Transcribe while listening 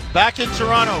Back in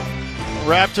Toronto,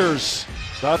 Raptors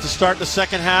about to start the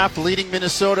second half, leading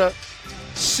Minnesota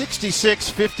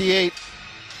 66-58.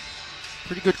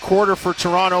 Pretty good quarter for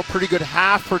Toronto, pretty good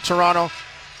half for Toronto.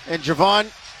 And Jevohn,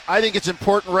 I think it's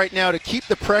important right now to keep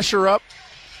the pressure up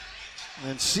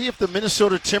and see if the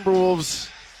Minnesota Timberwolves,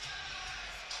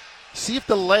 see if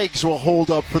the legs will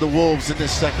hold up for the Wolves in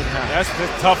this second half. That's the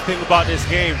tough thing about this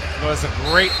game. You know, it's a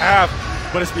great half,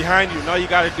 but it's behind you. Now you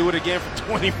got to do it again for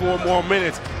 24 more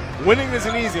minutes. Winning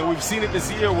isn't easy, and we've seen it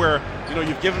this year where, you know,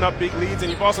 you've given up big leads,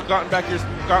 and you've also gotten back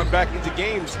into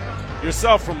games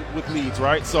yourself with leads,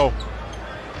 right? So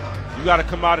you got to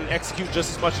come out and execute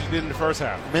just as much as you did in the first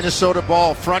half. Minnesota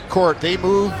ball, front court. They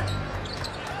move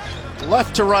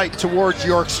left to right towards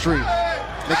York Street.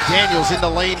 McDaniels in the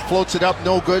lane, floats it up,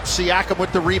 no good. Siakam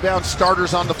with the rebound,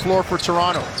 starters on the floor for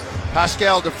Toronto.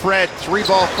 Pascal to Fred, three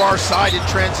ball far side in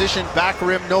transition, back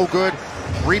rim, no good.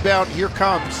 Rebound, here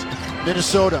comes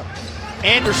Minnesota.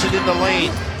 Anderson in the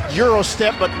lane, Euro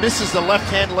step but misses the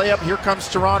left-hand layup. Here comes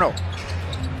Toronto.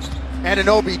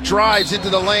 Anunoby drives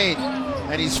into the lane,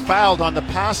 and he's fouled on the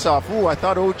pass-off. Ooh, I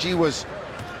thought OG was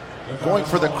going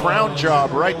for the crown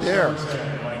job right there.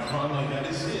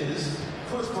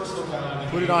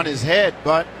 Put it on his head,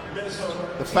 but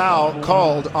the foul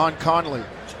called on Conley.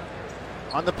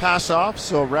 On the pass-off,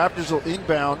 so Raptors will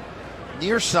inbound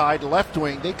near side, left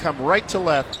wing. They come right to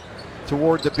left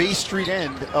toward the Bay Street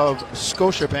end of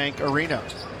Scotiabank Arena.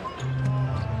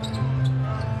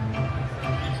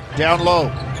 Down low.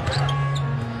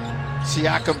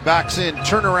 Siakam backs in,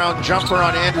 turnaround jumper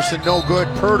on Anderson, no good.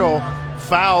 Pirtle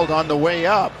fouled on the way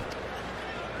up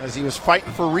as he was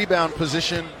fighting for rebound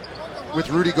position with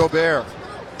Rudy Gobert.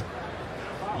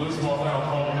 Loose ball foul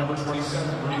call, number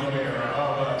 27, Rudy Gobert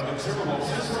of the Timberwolves.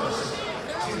 His first,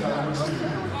 team foul number 2.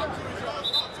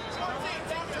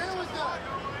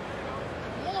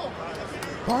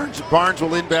 Barnes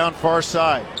will inbound far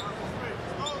side.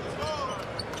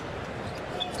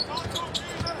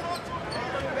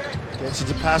 Gets it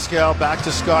to Pascal, back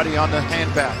to Scotty on the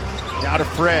handback. Now to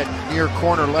Fred, near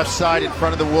corner, left side in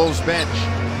front of the Wolves bench.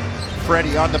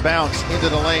 Freddie on the bounce, into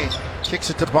the lane. Kicks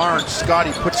it to Barnes.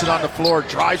 Scotty puts it on the floor,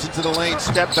 drives into the lane,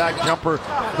 step back jumper,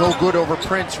 no good over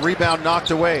Prince. Rebound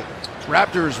knocked away.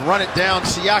 Raptors run it down.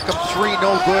 Siakam three,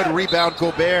 no good. Rebound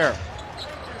Gobert.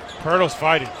 Pirtle's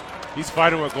fighting. He's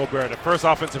fighting with Gobert. The first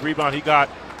offensive rebound he got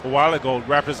a while ago,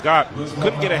 Raptors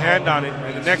couldn't get a hand on it,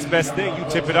 and the next best thing, you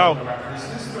tip it out.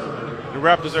 The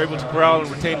Raptors are able to corral and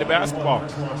retain the basketball.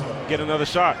 Get another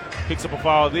shot. Picks up a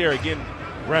foul there. Again,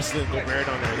 wrestling Gobert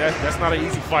on there. That's not an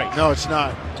easy fight. No, it's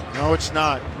not. No, it's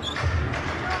not.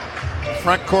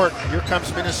 Front court, here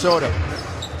comes Minnesota.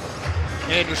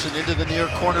 Anderson into the near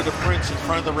corner to Prince in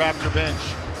front of the Raptor bench.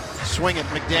 Swing it,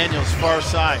 McDaniels, far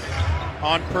side.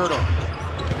 On Pirtle.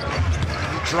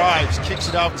 He drives, kicks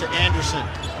it out to Anderson.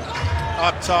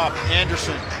 Up top,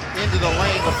 Anderson into the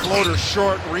lane, the floater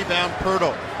short, rebound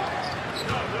Pirtle.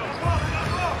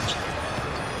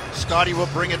 Scotty will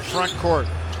bring it front court.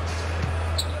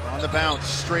 On the bounce,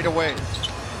 straight away.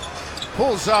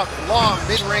 Pulls up, long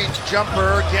mid-range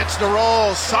jumper, gets the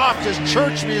roll, soft as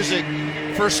church music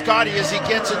for Scotty as he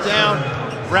gets it down.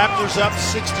 Raptors up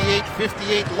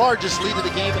 68-58, largest lead of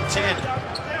the game in 10.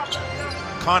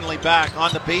 Conley back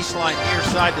on the baseline, near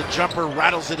side, the jumper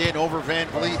rattles it in over Van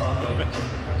Vliet.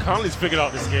 Conley's figured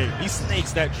out this game. He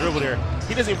snakes that dribble there.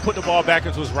 He doesn't even put the ball back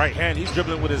into his right hand. He's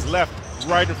dribbling with his left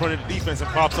right in front of the defense and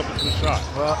pops up into the shot.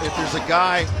 Well, if there's a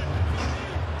guy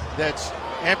that's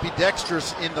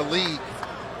ambidextrous in the league,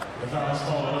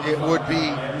 it would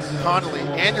be Conley.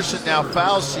 Anderson now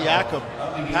fouls Siakam.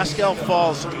 Pascal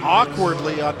falls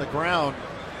awkwardly on the ground,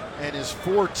 and his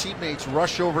four teammates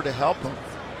rush over to help him.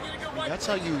 I mean, that's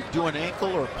how you do an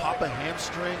ankle or pop a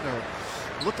hamstring, or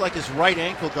looked like his right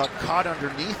ankle got caught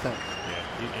underneath him.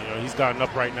 Yeah, he's gotten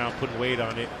up right now, putting weight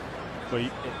on it, but you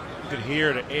could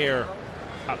hear the air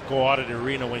go out of the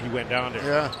arena when he went down there.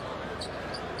 Yeah.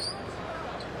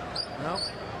 Well,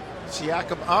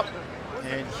 Siakam up,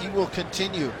 and he will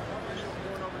continue.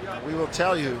 We will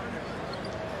tell you,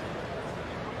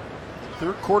 the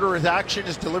third quarter of action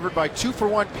is delivered by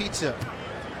 2-for-1 Pizza.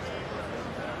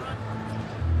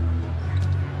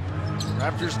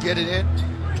 Raptors get it in.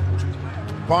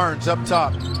 Barnes up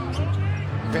top.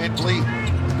 Van Vliet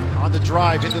on the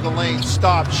drive into the lane.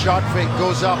 Stop. Shot fake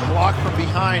goes up. Blocked from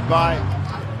behind by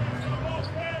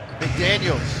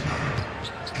McDaniels.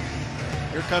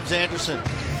 Here comes Anderson.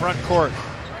 Front court.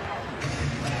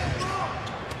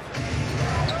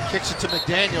 Kicks it to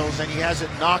McDaniels, and he has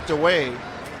it knocked away.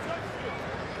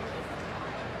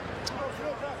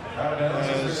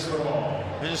 As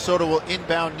Minnesota will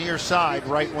inbound near side,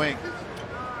 right wing.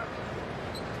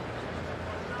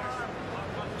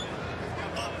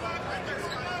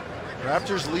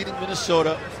 Raptors leading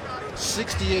Minnesota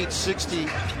 68-60.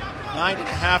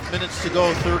 9.5 minutes to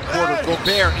go, third quarter.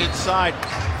 Gobert inside,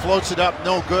 floats it up,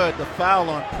 no good. The foul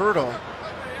on Pirtle.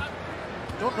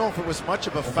 Don't know if it was much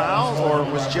of a foul or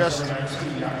it was just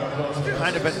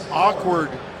kind of an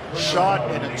awkward shot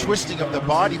and a twisting of the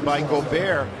body by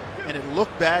Gobert, and it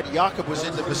looked bad. Jakob was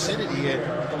in the vicinity and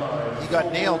he got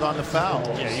nailed on the foul.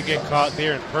 Yeah, you get caught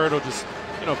there, and Pirtle just,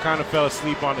 kind of fell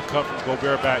asleep on the cut from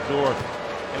Gobert back door,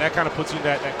 and that kind of puts you in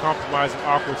that compromising,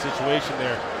 awkward situation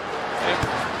there. And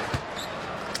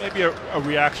maybe a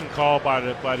reaction call by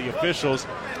the officials.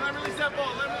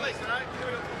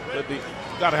 But you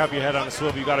got to have your head on the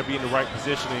swivel. You got to be in the right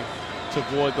positioning to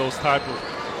avoid those type of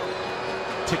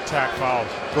tic-tac fouls.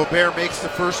 Gobert makes the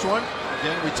first one.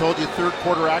 Again, we told you third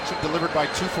quarter action delivered by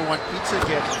 2-for-1 Pizza.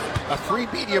 Get a free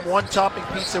medium one-topping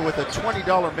pizza with a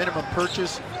 $20 minimum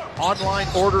purchase. Online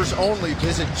orders only.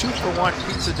 Visit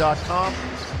 2for1pizza.com.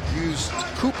 Use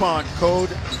coupon code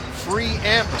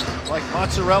FREEM, like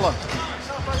mozzarella.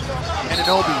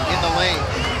 Anunoby in the lane.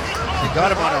 They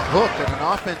got him on a hook and an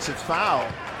offensive foul.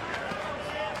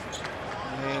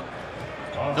 And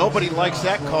nobody likes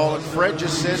that call, and Fred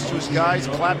just says to his guys,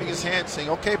 clapping his hands, saying,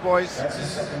 okay, boys,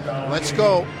 let's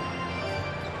go.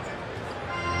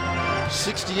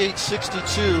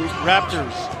 68-62,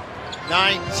 Raptors,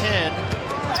 9-10.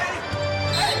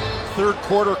 Third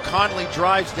quarter, Conley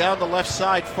drives down the left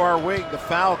side, far wing, the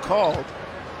foul called.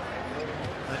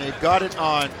 And they've got it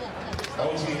on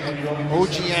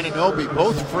OG Anunoby.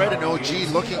 Both Fred and OG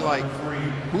looking like,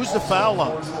 who's the foul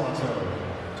on?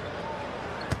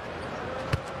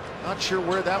 Not sure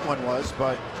where that one was,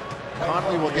 but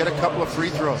Conley will get a couple of free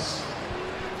throws.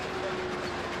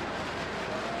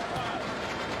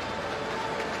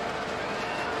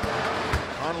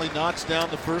 Conley knocks down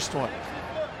the first one.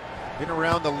 Been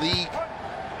around the league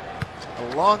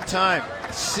a long time,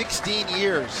 16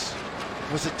 years.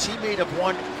 Was a teammate of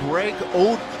one Greg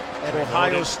Oden at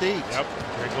Ohio State. Yep,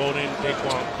 Greg Oden,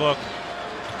 Daquan Cook.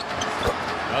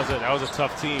 That was a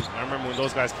tough team. I remember when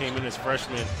those guys came in as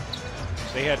freshmen,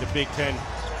 they had the Big Ten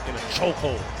in a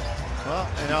chokehold. Well,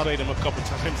 and I played them a couple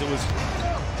times. It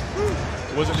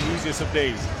wasn't the easiest of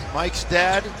days. Mike's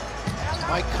dad,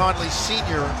 Mike Conley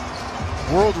Sr.,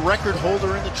 world record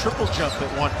holder in the triple jump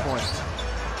at one point.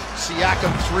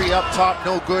 Siakam three up top,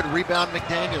 no good. Rebound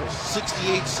McDaniels.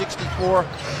 68-64.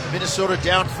 Minnesota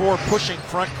down 4, pushing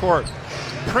front court.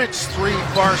 Prince three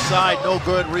far side, no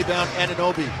good. Rebound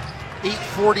Anunoby.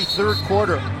 8:40 third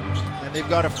quarter, and they've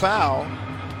got a foul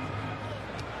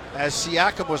as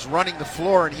Siakam was running the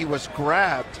floor and he was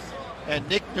grabbed. And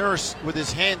Nick Nurse with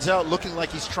his hands out looking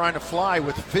like he's trying to fly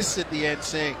with fists at the end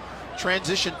saying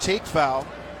transition take foul.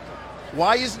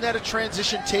 Why isn't that a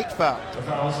transition take foul?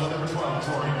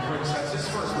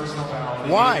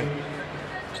 Why?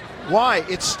 Why?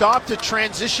 It stopped a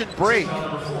transition break.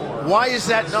 Why is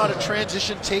that not a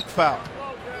transition take foul?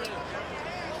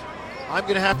 I'm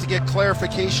going to have to get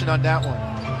clarification on that one.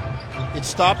 It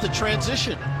stopped the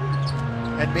transition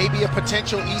and maybe a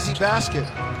potential easy basket.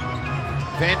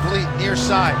 Van Vliet near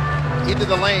side, into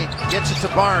the lane, gets it to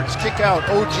Barnes, kick out,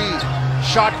 OG,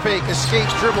 shot fake, escape,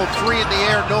 dribble, three in the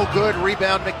air, no good,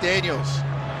 rebound McDaniels.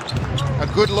 A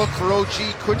good look for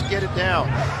OG, couldn't get it down.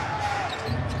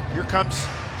 Here comes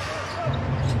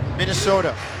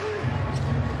Minnesota.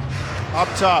 Up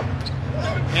top,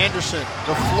 Anderson,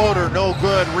 the floater, no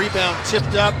good, rebound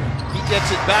tipped up, he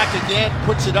gets it back again,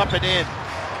 puts it up and in.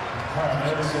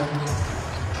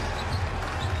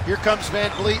 Here comes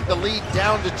Van Vliet, the lead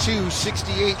down to 2,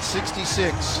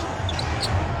 68-66.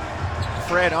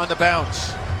 Fred on the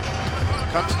bounce.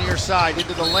 Comes near side,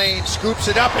 into the lane, scoops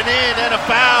it up and in, and a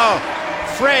foul.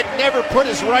 Fred never put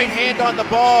his right hand on the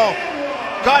ball.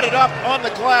 Got it up on the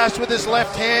glass with his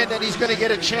left hand, and he's going to get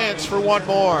a chance for one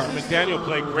more. McDaniel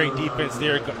played great defense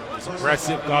there. Was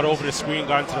aggressive, got over the screen,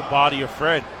 got into the body of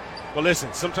Fred. But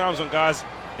listen, sometimes when guys,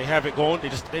 they have it going,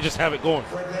 they just have it going.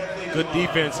 Good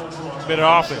defense, better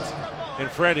offense.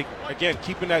 And Fred, again,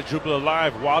 keeping that dribble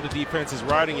alive while the defense is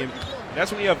riding him.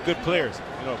 That's when you have good players.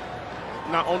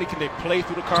 Not only can they play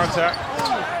through the contact,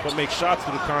 but make shots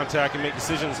through the contact and make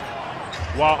decisions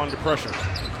while under pressure.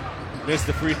 Missed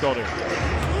the free throw there.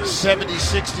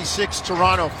 70-66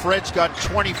 Toronto. Fred's got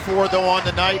 24 though on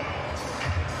the night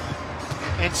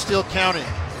and still counting.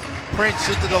 Prince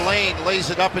into the lane, lays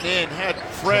it up and in, had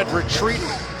Fred retreating,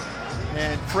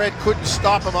 and Fred couldn't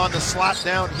stop him on the slap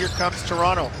down. Here comes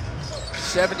Toronto.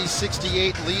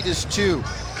 70-68, lead is 2.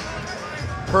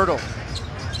 Pirtle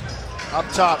up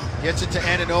top, gets it to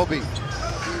Anunoby,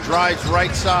 drives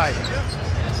right side,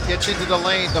 gets into the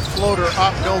lane, the floater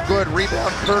up, no good,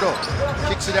 rebound Pirtle,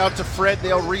 kicks it out to Fred,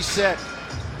 they'll reset.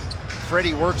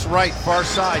 Freddie works right, far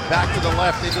side, back to the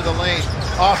left, into the lane.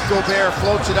 Off Gobert,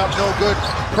 floats it up, no good.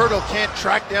 Pirtle can't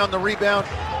track down the rebound.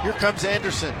 Here comes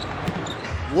Anderson.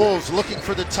 Wolves looking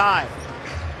for the tie.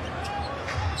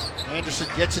 Anderson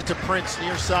gets it to Prince,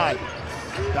 near side.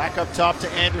 Back up top to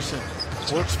Anderson.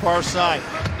 Works far side,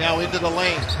 now into the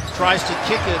lane. Tries to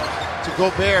kick it to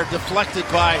Gobert, deflected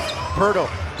by Pirtle.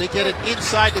 They get it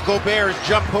inside to Gobert. His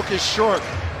jump hook is short.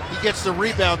 He gets the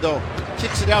rebound though.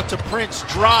 Kicks it out to Prince.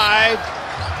 Drive.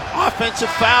 Offensive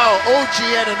foul. OG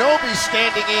Anunoby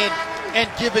standing in and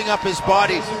giving up his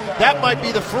body. That might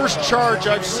be the first charge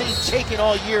I've seen taken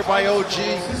all year by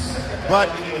OG, but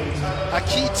a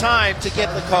key time to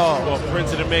get the call. Well,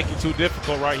 Prince didn't make it too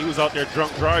difficult, right? He was out there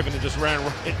drunk driving and just ran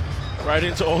right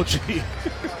into OG.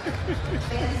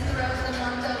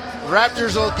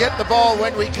 Raptors will get the ball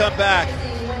when we come back.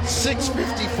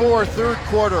 6:54 third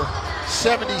quarter,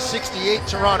 70-68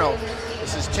 Toronto.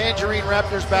 This is Tangerine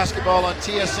Raptors basketball on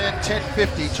TSN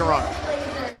 1050 Toronto.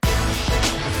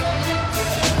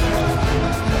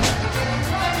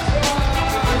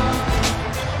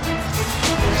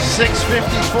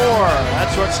 .54,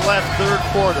 that's what's left third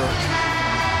quarter.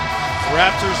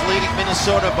 Raptors leading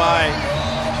Minnesota by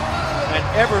an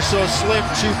ever so slim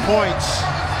 2 points,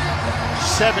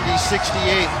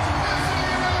 70-68.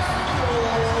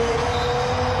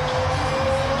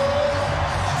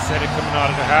 Said it coming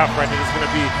out of the half, right? That it's going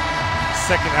to be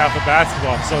second half of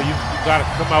basketball, so you've got to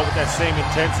come out with that same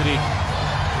intensity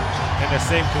and that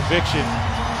same conviction.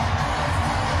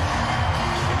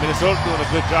 Minnesota's doing a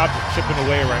good job of chipping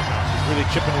away right now. He's really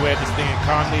chipping away at this thing. And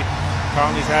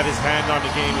Conley's had his hand on the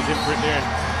game, his imprint there, and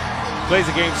plays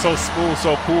the game so smooth,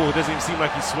 so cool. It doesn't even seem like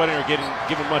he's sweating or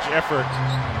giving much effort,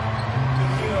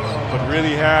 but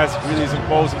really has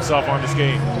imposed himself on this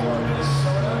game.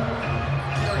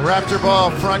 Raptor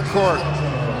ball front court.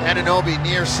 Anunoby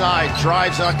near side,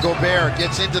 drives on Gobert,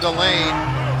 gets into the lane,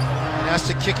 and has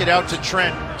to kick it out to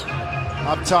Trent.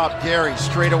 Up top, Gary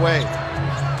straight away.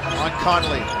 On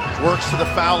Conley, works to the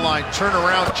foul line, turn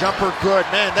around, jumper good.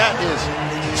 Man, that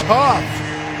is tough.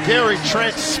 Gary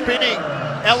Trent spinning,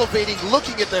 elevating,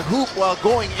 looking at the hoop while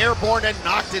going airborne and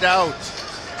knocked it out.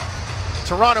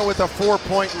 Toronto with a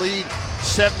 4-point lead,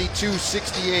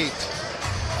 72-68.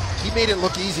 He made it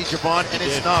look easy, Jevohn, and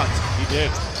it's not. He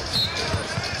did.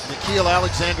 Nickeil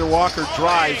Alexander-Walker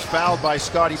drives, fouled by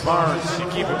Scotty Barnes.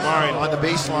 And keep in mind, on the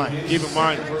baseline. Keep in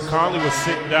mind, Conley was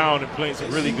sitting down and playing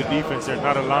some really good defense there,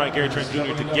 not allowing Gary Trent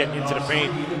Jr. to get into the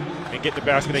paint and get the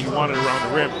basket that he wanted around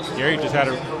the rim. Gary just had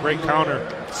a great counter,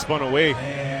 spun away.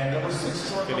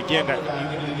 And again,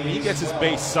 he gets his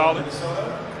base solid.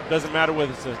 Doesn't matter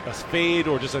whether it's a fade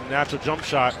or just a natural jump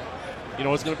shot. You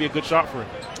know, it's going to be a good shot for him.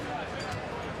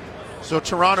 So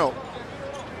Toronto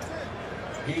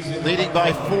leading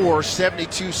by 4,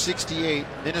 72-68.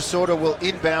 Minnesota will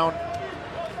inbound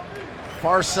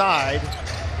far side,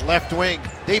 left wing.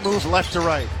 They move left to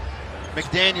right.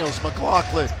 McDaniels,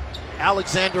 McLaughlin,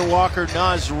 Alexander Walker,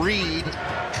 Naz Reid,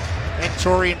 and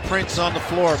Taurean Prince on the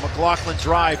floor. McLaughlin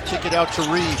drive, kick it out to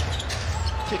Reid.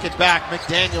 Kick it back.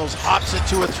 McDaniels hops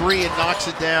into a three and knocks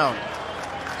it down.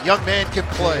 Young man can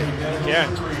play. He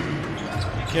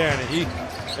can. And he,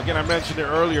 again, I mentioned it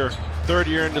earlier, third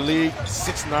year in the league,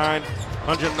 6'9",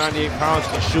 198 pounds,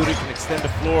 can shoot it, can extend the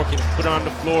floor, can put on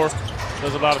the floor.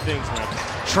 Does a lot of things, man.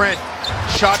 Trent,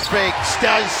 shot fake,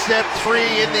 step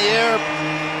three in the air,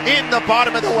 in the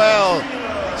bottom of the well.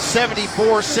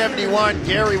 74-71,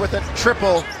 Gary with a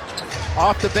triple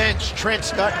off the bench.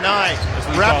 Trent's got 9.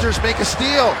 Raptors make a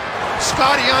steal.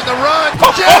 Scotty on the run.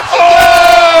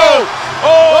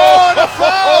 Oh, the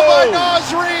foul by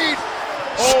Naz Reid.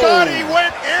 Scotty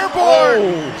went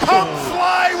airborne. Come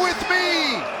fly with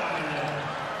me.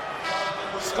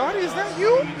 Scotty, is that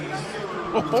you?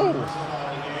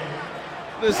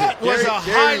 Listen, that was a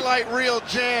highlight reel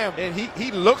jam. And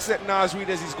he looks at Naz Reid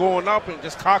as he's going up and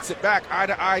just cocks it back, eye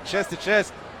to eye, chest to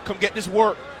chest. Come get this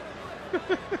work.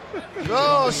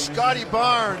 Oh, Scotty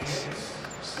Barnes.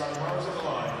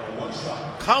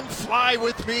 Come fly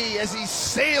with me as he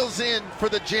sails in for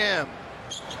the jam.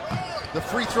 The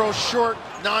free throw short,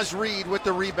 Naz Reid with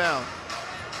the rebound.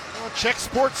 Well, check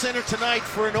Sports Center tonight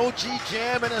for an OG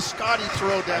jam and a Scotty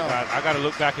throwdown. I got to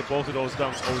look back at both of those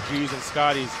dunks, OG's and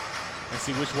Scotty's, and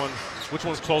see which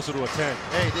one's closer to a 10.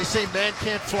 Hey, they say man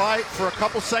can't fly. For a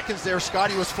couple seconds there,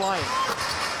 Scotty was flying.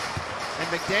 And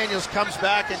McDaniels comes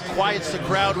back and quiets the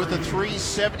crowd with a 3,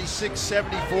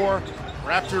 76-74.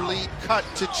 Raptor lead cut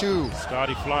to 2.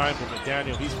 Scotty flying, but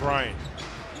McDaniel, he's frying.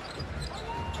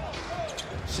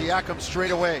 Siakam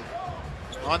straight away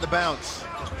on the bounce.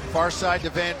 Far side to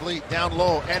Van Vliet, down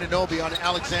low. Anunoby on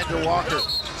Alexander Walker.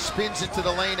 spins into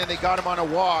the lane, and they got him on a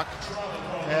walk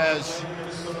as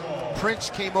Prince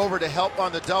came over to help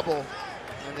on the double,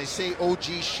 and they say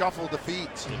OG shuffled the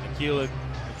feet. Nikhil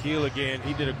again,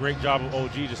 he did a great job of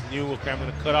OG, just knew, okay, I'm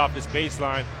going to cut off his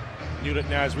baseline, knew that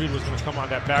Naz Reid was going to come on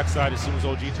that backside as soon as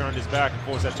OG turned his back and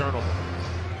forced that turnover.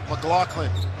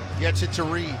 McLaughlin gets it to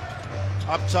Reid,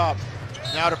 up top,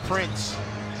 now to Prince,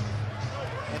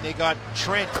 and they got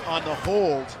Trent on the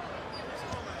hold.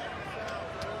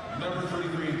 Number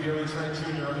 33, Gary Trent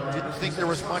Jr. Didn't think there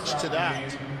was much to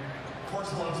that.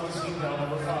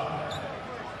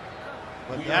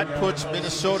 But that puts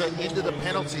Minnesota into the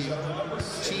penalty.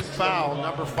 Team foul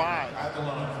number 5. At the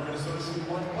line for Minnesota shooting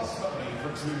 1 plus penalty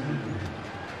for 2.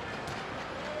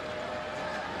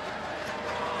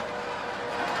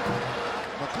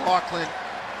 McLaughlin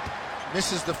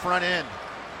misses the front end.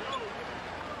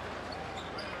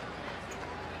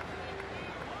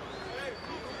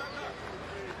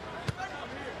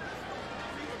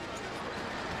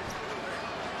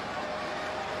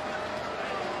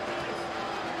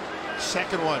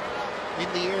 Second one in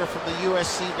the air from the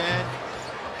USC man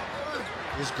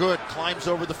is good. Climbs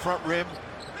over the front rim.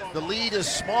 The lead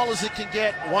as small as it can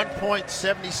get, 1 point,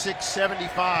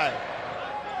 76-75.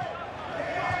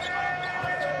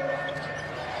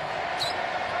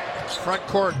 Front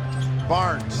court,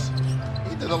 Barnes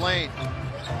into the lane.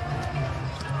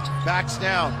 Backs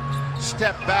down,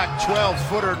 step back,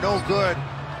 12-footer, no good.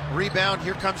 Rebound,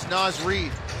 here comes Naz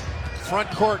Reid.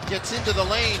 Front court, gets into the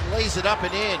lane, lays it up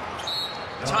and in.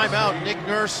 Timeout, Nick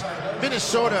Nurse.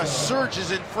 Minnesota surges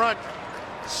in front,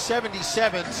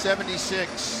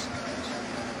 77-76.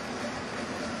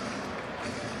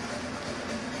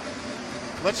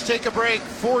 Let's take a break.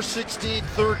 4:16,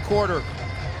 third quarter.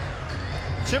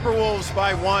 Timberwolves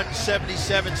by 1,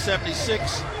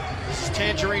 77-76. This is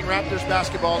Tangerine Raptors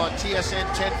basketball on TSN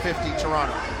 1050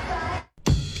 Toronto.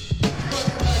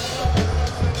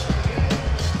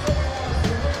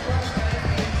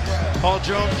 Paul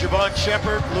Jones, Jevohn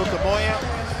Shepherd, Luca Moya.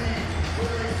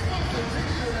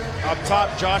 Up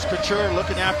top, Josh Couture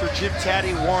looking after Jim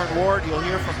Taddy, Warren Ward. You'll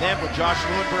hear from them with Josh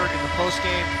Lewinberg in the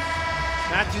postgame.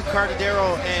 Matthew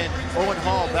Cardadero and Owen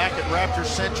Hall back at Raptors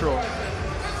Central.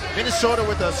 Minnesota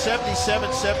with a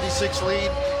 77-76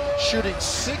 lead, shooting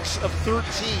 6 of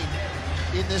 13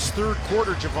 in this third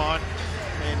quarter, Jevohn,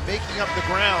 and making up the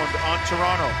ground on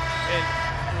Toronto. And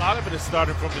a lot of it is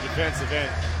starting from the defensive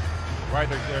end. Right,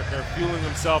 they're fueling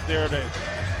themselves there,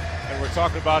 and we're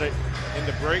talking about it in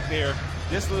the break there.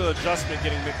 This little adjustment,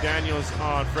 getting McDaniels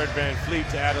on Fred VanVleet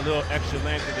to add a little extra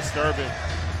length and disturb him,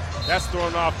 that's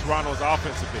throwing off Toronto's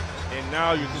offense a bit. And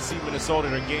now you can see Minnesota,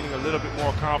 they're gaining a little bit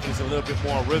more confidence, a little bit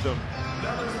more rhythm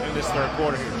in this third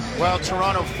quarter here. Well,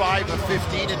 Toronto 5 of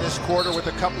 15 in this quarter with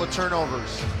a couple of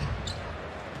turnovers.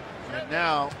 And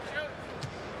now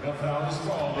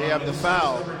they have the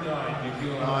foul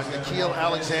on Nickeil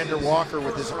Alexander-Walker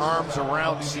with his arms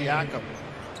around Siakam.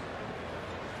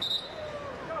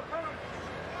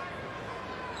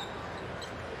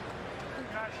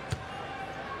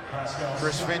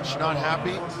 Chris Finch not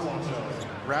happy.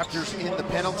 Raptors in the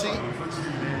penalty.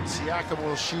 And Siakam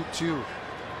will shoot 2.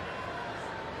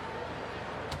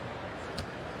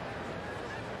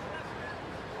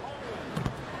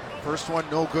 First one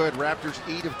no good. Raptors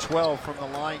 8 of 12 from the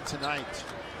line tonight.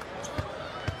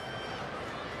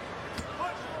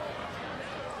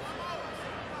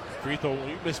 Free throw, when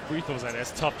you miss free throws,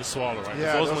 that's tough to swallow, right?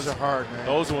 Yeah, those are hard, man.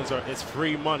 Those ones are, it's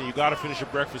free money. You got to finish your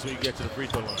breakfast when you get to the free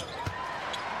throw line.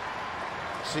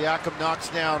 Siakam knocks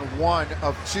down 1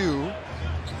 of 2.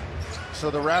 So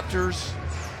the Raptors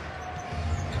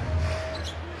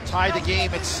tie the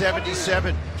game at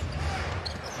 77.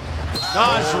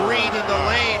 Naz Reid in the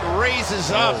lane,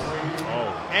 raises up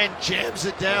and jams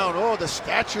it down. Oh, the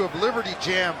Statue of Liberty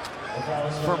jam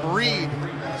from Reid.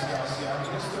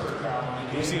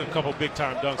 You've seen a couple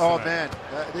big-time dunks Oh, tonight. man,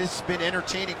 this has been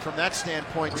entertaining from that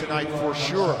standpoint tonight for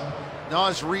sure.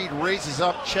 Naz Reid raises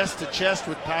up chest to chest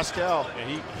with Pascal. And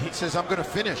he says, I'm going to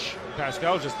finish.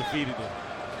 Pascal just defeated him.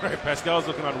 Right, Pascal's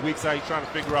looking on the weak side. He's trying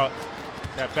to figure out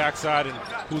that backside and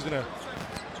who's going to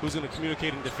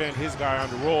communicate and defend his guy on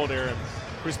the roll there. And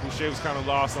Chris Boucher was kind of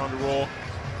lost on the roll.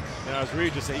 And as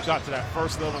Reid just said, he got to that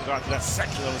first level and got to that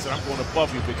second level and said, I'm going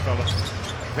above you, big fella.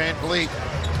 VanVleet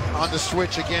on the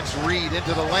switch against Reid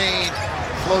into the lane.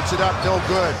 Floats it up, no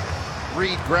good.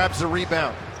 Reid grabs the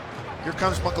rebound. Here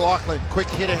comes McLaughlin, quick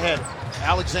hit ahead.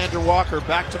 Alexander Walker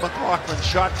back to McLaughlin,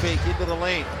 shot fake into the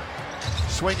lane.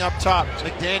 Swing up top,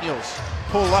 McDaniels.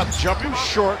 Pull up, jumper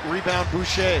short, rebound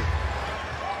Boucher.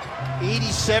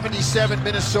 80-77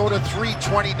 Minnesota,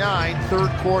 3:29, third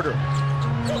quarter.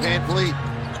 VanVleet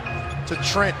to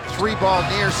Trent. 3-ball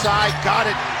near side. Got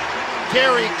it.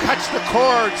 Gary cuts the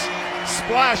cords.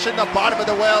 Splash in the bottom of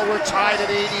the well. We're tied at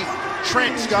 80.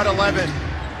 Trent's got 11.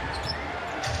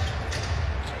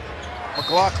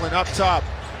 McLaughlin up top.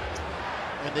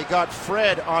 And they got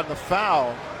Fred on the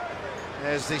foul.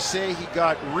 As they say, he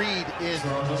got Reed in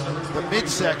the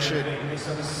midsection. And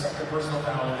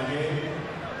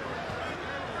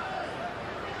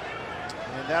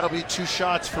that'll be 2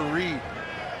 shots for Reed.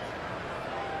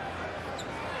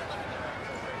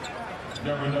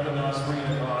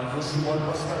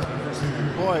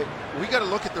 Boy, we got to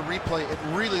look at the replay. It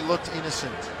really looked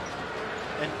innocent.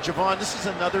 And Jevohn, this is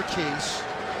another case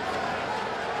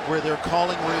where they're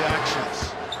calling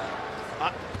reactions.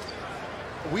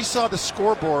 We saw the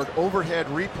scoreboard overhead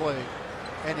replay,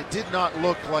 and it did not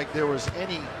look like there was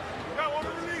any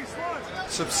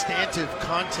substantive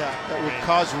contact that would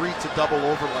cause Reed to double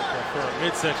over like that. For a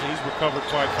midsection, he's recovered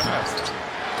quite fast.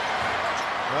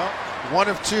 Well, 1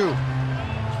 of 2.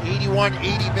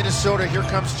 81-80 Minnesota. Here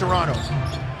comes Toronto.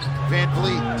 Van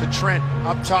Vliet to Trent.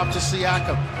 Up top to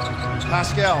Siakam.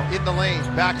 Pascal in the lane.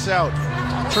 Backs out.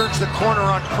 Turns the corner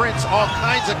on Prince. All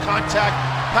kinds of contact.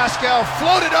 Pascal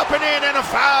floated up and in, and a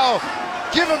foul.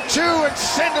 Give him 2 and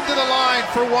send him to the line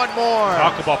for 1 more.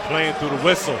 Talk about playing through the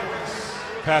whistle.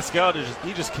 Pascal,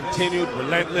 he just continued,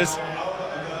 relentless.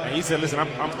 And he said, listen,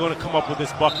 I'm going to come up with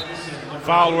this bucket.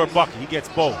 Foul or bucket. He gets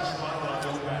both.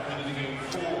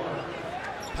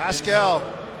 Pascal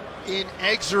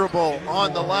inexorable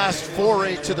on the last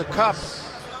foray to the cup.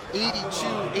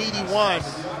 82-81.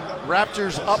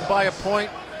 Raptors up by a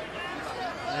point.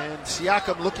 And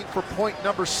Siakam looking for point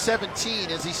number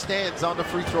 17 as he stands on the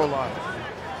free throw line.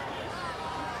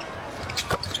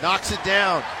 Knocks it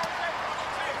down.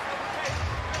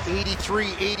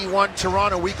 83-81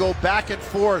 Toronto. We go back and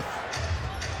forth.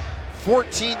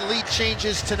 14 lead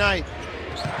changes tonight.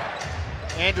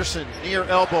 Anderson near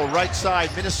elbow, right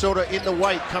side. Minnesota in the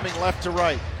white, coming left to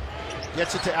right.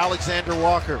 Gets it to Alexander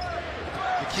Walker.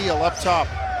 Nikhil up top,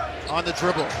 on the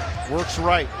dribble. Works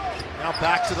right. Now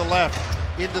back to the left,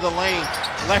 into the lane.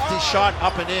 Lefty shot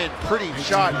up and in. Pretty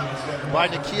shot by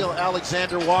Nikhil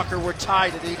Alexander Walker. We're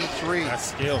tied at 83. That's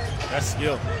skill. That's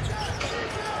skill.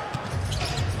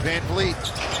 Van Vliet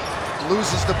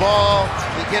loses the ball.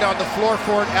 They get on the floor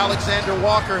for it. Alexander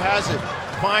Walker has it.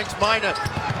 Finds Mina.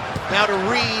 Now to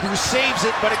Reed, who saves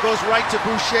it, but it goes right to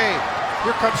Boucher.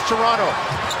 Here comes Toronto.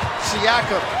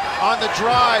 Siakam on the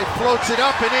drive, floats it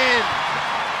up and in.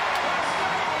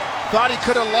 Thought he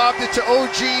could have lobbed it to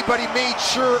OG, but he made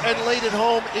sure and laid it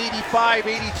home.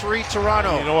 85-83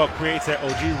 Toronto. You know what creates that?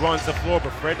 OG runs the floor,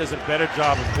 but Fred does a better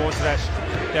job of going to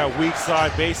that weak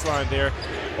side baseline there.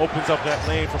 Opens up that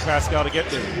lane for Pascal to get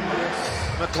there.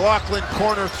 McLaughlin,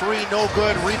 corner 3, no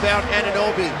good. Rebound,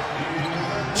 Anunoby.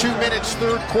 2 minutes,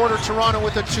 third quarter, Toronto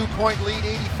with a 2-point lead,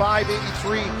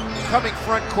 85-83. Coming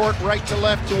front court, right to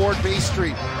left toward Bay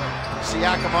Street.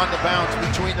 Siakam on the bounce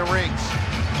between the rings.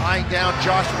 Eyeing down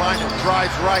Josh Minor,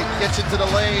 drives right, gets into the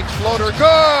lane, floater,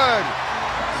 good!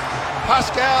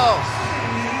 Pascal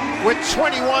with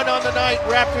 21 on the night,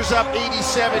 Raptors up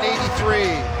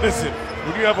 87-83. Listen,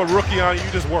 when you have a rookie on you,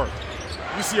 you just work.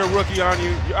 You see a rookie on you,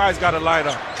 your eyes got to light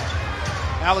up.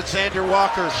 Alexander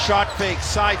Walker, shot fake,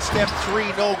 sidestep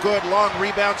 3, no good, long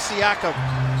rebound, Siakam.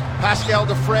 Pascal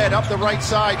to Fred, up the right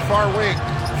side, far wing.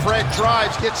 Fred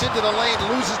drives, gets into the lane,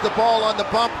 loses the ball on the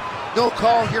bump. No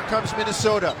call, here comes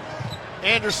Minnesota.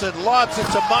 Anderson lobs it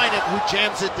to Minot, who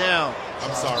jams it down.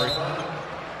 I'm sorry.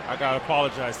 I got to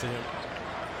apologize to him.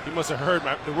 He must have heard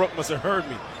me. The rook must have heard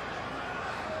me.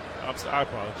 I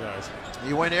apologize.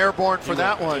 He went airborne for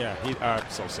that one. Yeah, I'm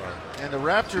so sorry. And the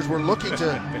Raptors were looking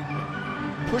to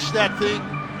push that thing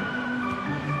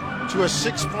to a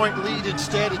 6-point lead.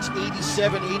 Instead, it's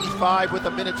 87-85 with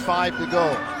 1:05 to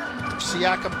go.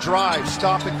 Siakam drives,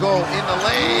 stop and go in the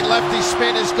lane. Lefty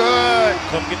spin is good.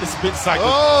 Come get the spin cycle.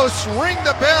 Oh, ring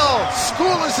the bell.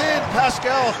 School is in.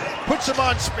 Pascal puts him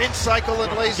on spin cycle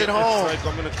and lays it home.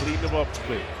 I'm going to clean them up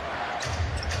quick.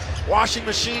 Washing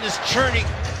machine is churning,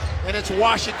 and it's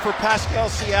washing for Pascal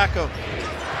Siakam.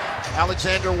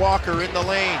 Alexander Walker in the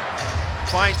lane.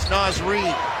 Finds Naz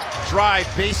Reid. Drive,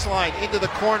 baseline, into the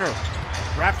corner.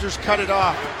 Raptors cut it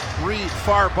off. Reed,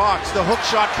 far box. The hook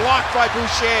shot blocked by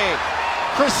Boucher.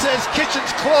 Chris says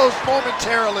kitchen's closed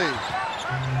momentarily.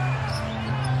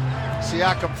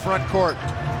 Siakam front court.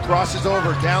 Crosses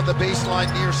over, down the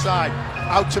baseline near side.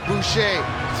 Out to Boucher.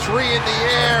 3 in the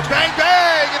air. Bang,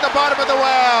 bang! In the bottom of the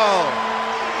well.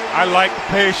 I like the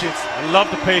patience. I love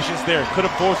the patience there. Could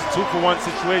have forced a 2-for-1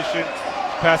 situation.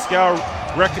 Pascal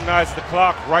recognizes the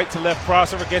clock. Right to left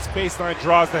crossover. Gets baseline,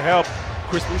 draws the help.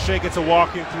 Chris Boucher gets a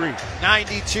walk-in three.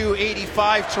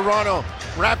 92-85 Toronto.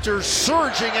 Raptors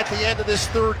surging at the end of this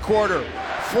third quarter.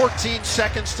 14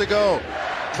 seconds to go.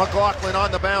 McLaughlin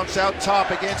on the bounce out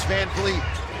top against Van Vliet.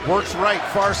 Works right,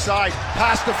 far side.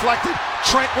 Pass deflected.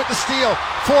 Trent with the steal.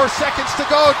 4 seconds to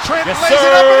go. Trent lays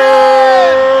it up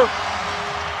and in!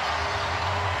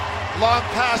 Long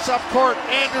pass up court.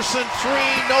 Anderson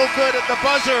three, no good at the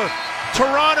buzzer.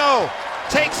 Toronto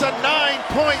takes a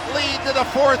 9-point lead to the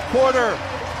fourth quarter.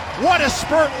 What a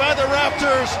spurt by the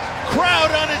Raptors.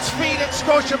 Crowd on its feet at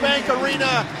Scotiabank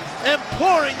Arena,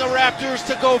 imploring the Raptors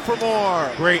to go for more.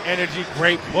 Great energy,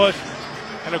 great push,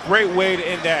 and a great way to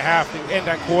end that half, to end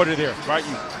that quarter there, right?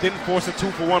 You didn't force a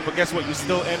 2-for-1, but guess what? You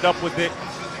still end up with it.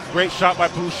 Great shot by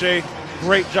Boucher.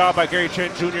 Great job by Gary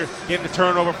Trent Jr. getting the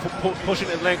turnover, pushing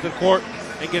it length of the court,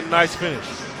 and getting a nice finish.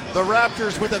 The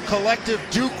Raptors with a collective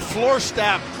Duke floor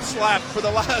slap for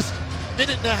the last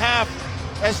minute and a half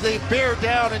as they bear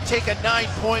down and take a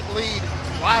 9-point lead.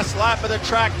 Last lap of the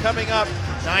track coming up,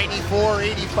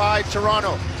 94-85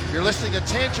 Toronto. You're listening to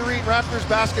Tangerine Raptors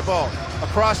basketball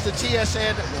across the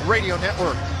TSN radio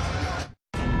network.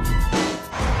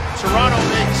 Toronto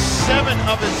makes 7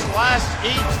 of its last 8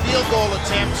 field goal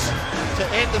attempts to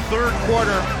end the third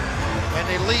quarter, and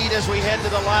they lead as we head to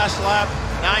the last lap,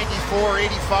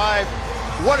 94-85.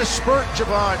 What a spurt,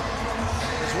 Jevohn.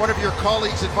 As one of your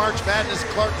colleagues in March Madness,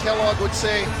 Clark Kellogg, would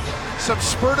say, some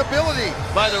spurtability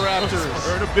by the Raptors.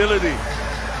 Spurtability.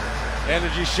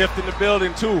 Energy shift in the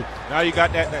building, too. Now you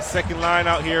got that second line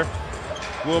out here.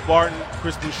 Will Barton,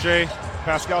 Chris Boucher,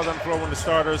 Pascal's on the floor, one of the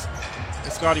starters,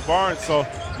 and Scotty Barnes. So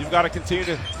you've got to continue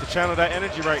to channel that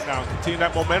energy right now, continue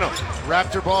that momentum.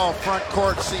 Raptor ball, front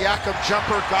court. Siakam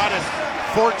jumper, got it.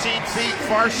 14 feet,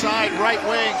 far side, right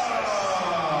wing.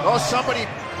 Oh, somebody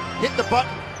hit the button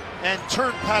and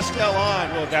turned Pascal on.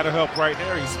 Well, that'll help right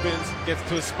there. He spins, gets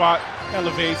to his spot,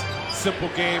 elevates. Simple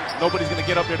game. Nobody's going to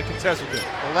get up there to contest with it.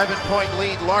 11-point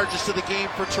lead, largest of the game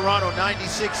for Toronto,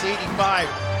 96-85.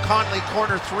 Conley,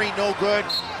 corner three, no good.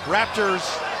 Raptors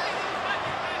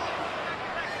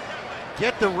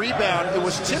get the rebound. It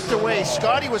was tipped away.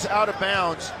 Scotty was out of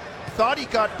bounds. Thought he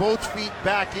got both feet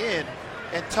back in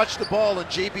and touched the ball, and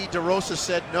J.B. DeRosa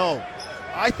said no.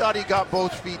 I thought he got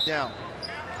both feet down.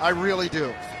 I really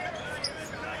do.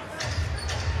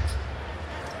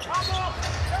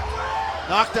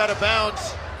 Knocked out of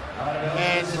bounds,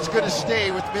 and it's going to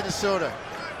stay with Minnesota.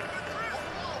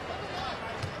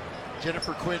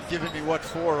 Jennifer Quinn giving me what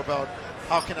for about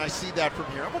how can I see that from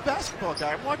here. I'm a basketball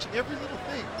guy. I'm watching every little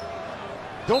thing.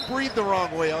 Don't breathe the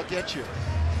wrong way. I'll get you.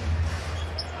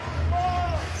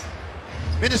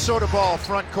 Minnesota ball,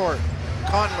 front court.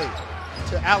 Conley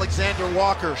to Alexander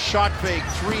Walker. Shot fake,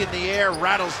 three in the air.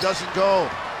 Rattles, doesn't go.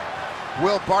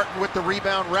 Will Barton with the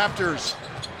rebound. Raptors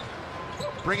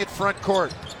bring it front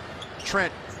court.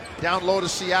 Trent down low to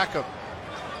Siakam.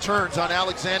 Turns on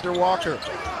Alexander Walker.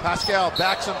 Pascal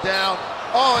backs him down.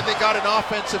 Oh, and they got an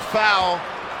offensive foul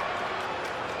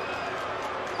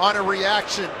on a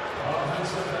reaction.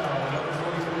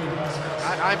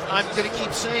 I'm going to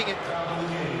keep saying it,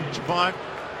 Jevohn.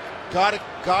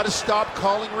 Got to stop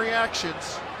calling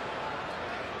reactions.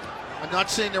 I'm not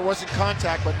saying there wasn't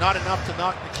contact, but not enough to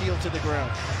knock Nikhil to the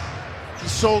ground. He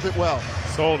sold it well.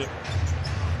 Sold it.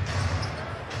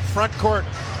 Front court,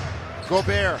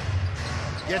 Gobert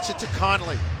gets it to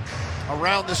Conley.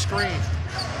 Around the screen.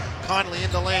 Conley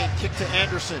in the lane, kick to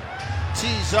Anderson.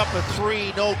 Tees up a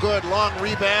three, no good. Long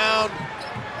rebound.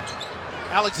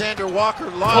 Alexander Walker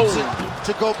lobs it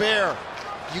to Gobert.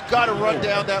 You got to run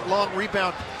down that long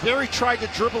rebound. Gary tried to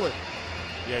dribble it.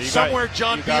 Yeah, Somewhere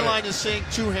John Beilein is saying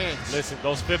two hands. Listen,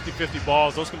 those 50-50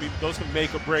 balls, those can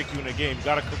make or break you in a game. You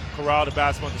got to corral the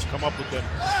basketball and just come up with them.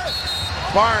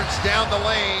 Barnes down the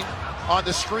lane on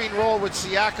the screen roll with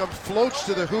Siakam, floats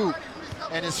to the hoop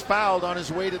and is fouled on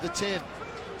his way to the 10.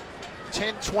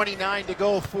 10:29 to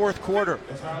go, fourth quarter.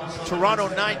 Toronto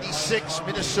 96,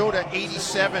 Minnesota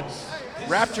 87.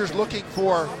 Raptors looking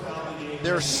for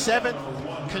their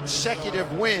 7th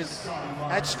consecutive win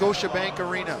at Scotiabank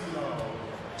Arena.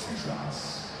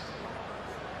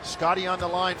 Scotty on the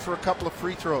line for a couple of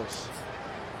free throws.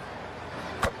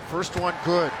 First one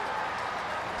good.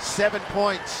 7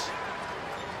 points.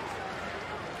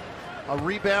 A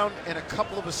rebound and a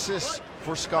couple of assists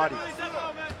for Scotty.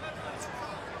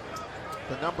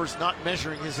 The numbers not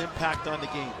measuring his impact on the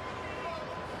game.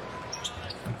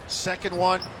 Second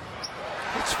one,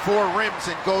 hits 4 rims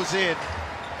and goes in.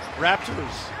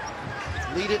 Raptors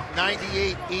lead it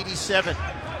 98-87.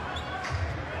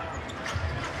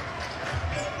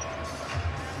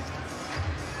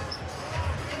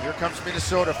 Here comes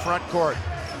Minnesota front court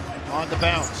on the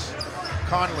bounce.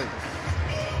 Conley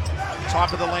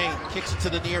top of the lane, kicks it to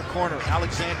the near corner.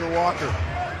 Alexander Walker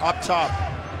up top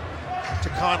to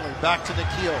Conley, back to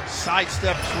Nikhil.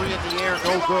 Sidestep three in the air,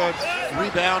 no good.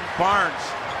 Rebound, Barnes.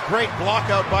 Great block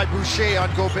out by Boucher on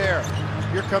Gobert.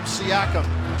 Here comes Siakam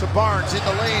to Barnes in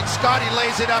the lane. Scotty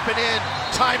lays it up and in.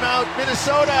 Timeout,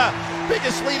 Minnesota.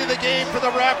 Biggest lead of the game for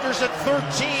the Raptors at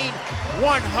 13,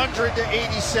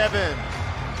 100-87.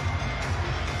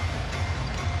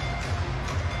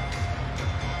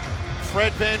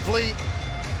 Fred VanVleet,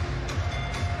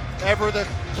 ever the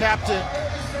captain,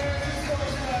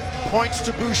 points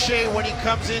to Boucher when he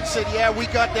comes in, said, yeah, we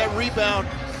got that rebound,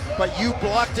 but you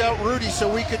blocked out Rudy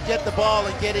so we could get the ball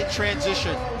and get in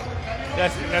transition.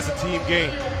 That's a team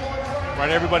game, right?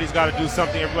 Everybody's got to do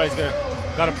something. Everybody's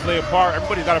got to play a part.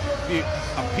 Everybody's got to be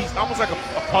a piece, almost like a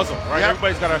puzzle, right? Yep.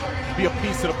 Everybody's got to be a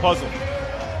piece to the puzzle.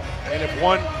 And if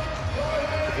one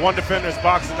defender is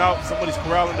boxing out, somebody's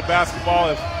corralling the basketball,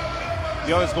 if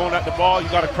the other's going at the ball, you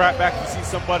got to crack back and see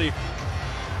somebody,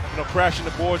 crashing the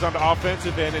boards on the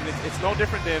offensive end, and it's no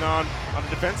different than on the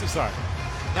defensive side.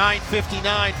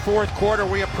 9:59, fourth quarter.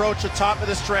 We approach the top of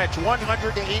the stretch.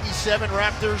 100-87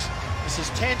 Raptors. This is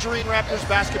Tangerine Raptors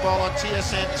basketball on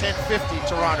TSN 1050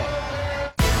 Toronto.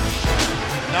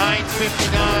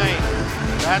 9:59.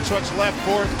 That's what's left,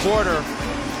 fourth quarter.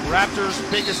 Raptors'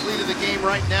 biggest lead of the game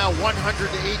right now,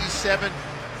 100-87.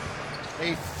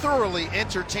 A thoroughly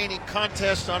entertaining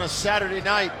contest on a Saturday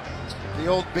night. The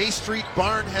old Bay Street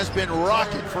barn has been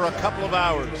rocking for a couple of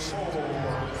hours.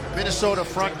 Minnesota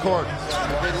front court.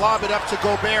 They lob it up to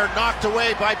Gobert, knocked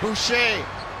away by Boucher.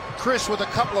 Chris with a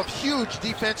couple of huge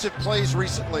defensive plays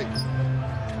recently.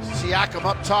 Siakam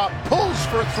up top, pulls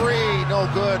for three, no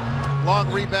good.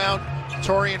 Long rebound,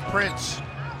 Taurean Prince.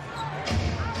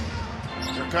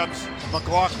 Here comes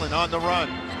McLaughlin on the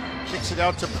run. Kicks it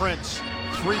out to Prince.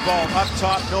 Three ball up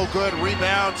top, no good.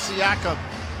 Rebound, Siakam.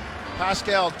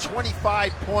 Pascal,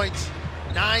 25 points,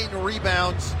 9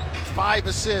 rebounds, 5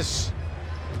 assists.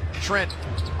 Trent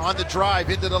on the drive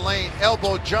into the lane.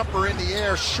 Elbow jumper in the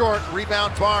air, short.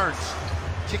 Rebound, Barnes.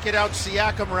 Kick it out,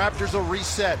 Siakam. Raptors will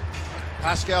reset.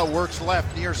 Pascal works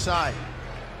left, near side.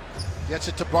 Gets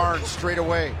it to Barnes straight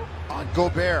away on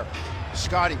Gobert.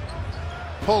 Scotty,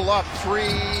 pull up,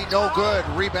 three, no good.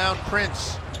 Rebound,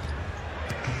 Prince.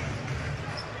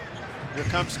 Here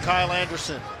comes Kyle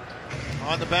Anderson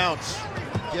on the bounce.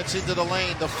 Gets into the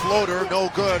lane, the floater, no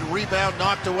good. Rebound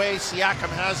knocked away, Siakam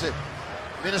has it.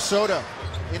 Minnesota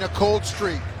in a cold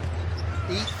streak.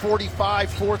 8:45,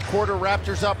 fourth quarter,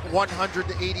 Raptors up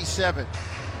 100-87.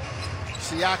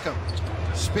 Siakam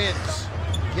spins,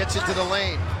 gets into the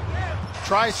lane,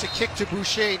 tries to kick to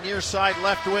Boucher near side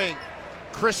left wing.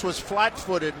 Chris was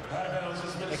flat-footed,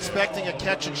 expecting a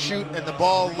catch and shoot, and the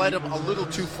ball led him a little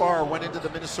too far, went into the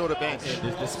Minnesota bench.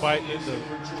 Yeah, despite the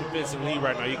convincing lead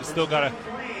right now, you still got to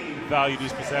value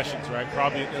these possessions, right?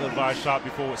 Probably an ill-advised shot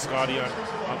before with Scotty on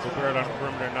Gobert on the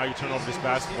perimeter, and now you turn over this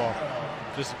basketball.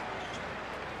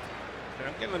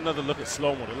 I'm getting another look at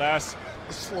slow-mo. The last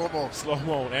slow-mo,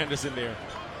 Anderson there.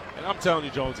 And I'm telling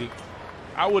you, Jonesy,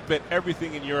 I would bet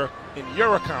everything in your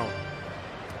account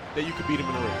that you could beat him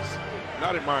in the race.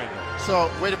 Not in mine, though.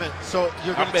 So, wait a minute. So,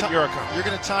 you're going to your account. You're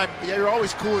going to time. Yeah, you're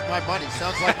always cool with my money.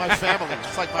 Sounds like my family.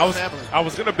 It's like my family. I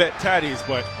was going to bet Taddy's,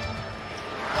 but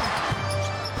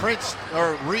Prince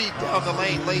or Reed down the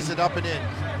lane lays it up and in.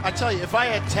 I tell you, if I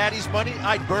had Taddy's money,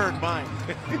 I'd burn mine.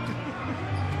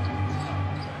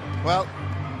 Well,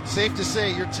 safe to say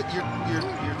you're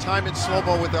timing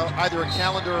slow-mo with either a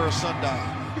calendar or a sundial.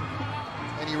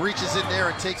 And he reaches in there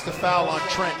and takes the foul on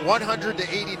Trent.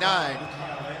 100-89.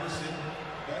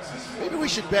 Maybe we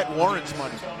should bet Warren's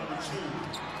money.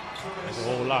 That's a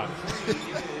whole lot.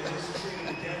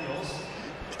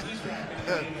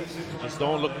 Just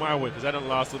don't look my way, because I done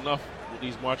lost enough with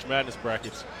these March Madness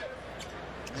brackets.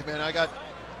 Hey man, I got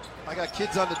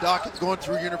kids on the docket going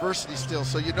through university still,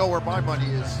 so you know where my money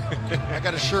is. I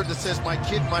got a shirt that says my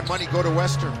money go to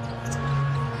Western.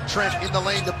 Trent in the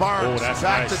lane to Barnes. Back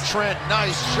nice. to Trent.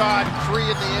 Nice shot. Three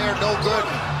in the air. No good.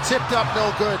 Tipped up.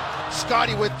 No good.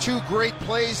 Scotty with 2 great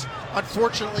plays.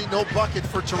 Unfortunately, no bucket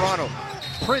for Toronto.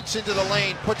 Prince into the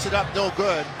lane. Puts it up. No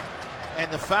good.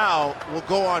 And the foul will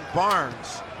go on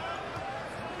Barnes.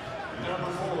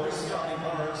 Number 4, Scotty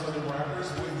Barnes of the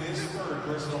Raptors with his 3rd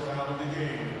personal foul of the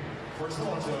game. For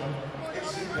Toronto,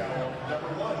 it's foul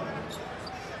number 1.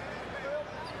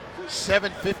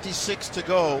 7:56 to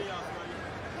go.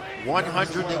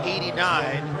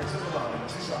 100-89.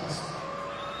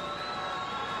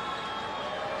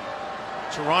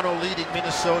 Toronto leading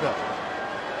Minnesota.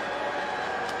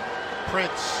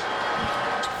 Prince,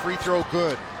 free throw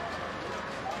good.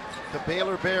 The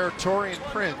Baylor Bear, Taurean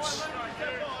Prince,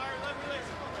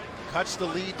 cuts the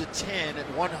lead to 10 at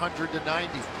 100-90.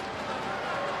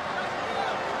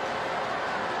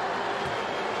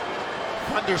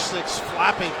 Thundersticks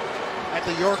flapping at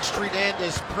the York Street end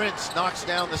as Prince knocks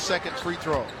down the second free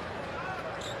throw.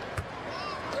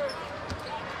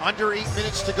 Under 8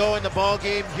 minutes to go in the ball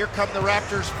game. Here come the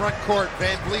Raptors front court.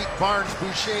 Van Vliet, Barnes,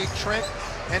 Boucher, Trent,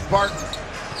 and Barton.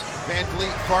 Van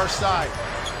Vliet far side.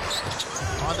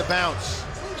 On the bounce.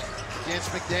 Against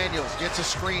McDaniels. Gets a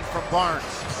screen from Barnes.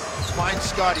 Finds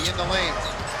Scotty in the lane.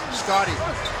 Scotty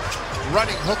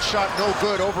running hook shot no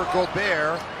good over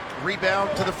Gobert.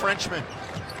 Rebound to the Frenchman.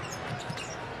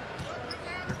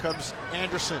 Here comes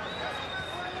Anderson.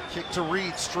 Kick to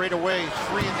Reed straight away.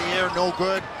 Three in the air, no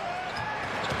good.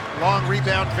 Long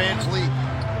rebound, Van Vliet.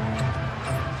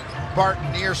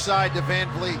 Barton near side to Van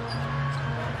Vliet.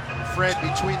 Fred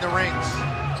between the rings.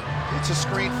 It's a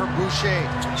screen from Boucher.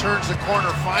 Turns the corner,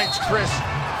 finds Chris.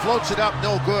 Floats it up,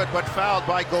 no good, but fouled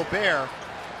by Gobert.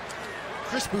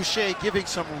 Chris Boucher giving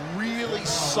some really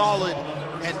solid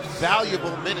and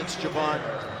valuable minutes, Jevohn,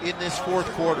 in this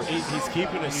fourth quarter. He's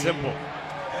keeping it simple.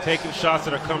 Taking shots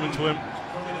that are coming to him.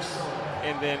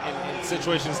 And then in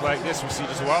situations like this, we see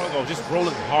just a while ago, just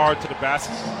rolling hard to the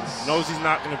basket. Knows he's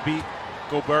not going to beat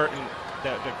Gobert in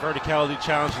that verticality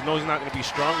challenge. He knows he's not going to be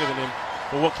stronger than him.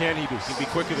 But what can he do? He can be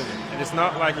quicker than him. And it's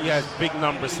not like he has big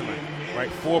numbers tonight,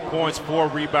 right? 4 points, 4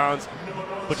 rebounds,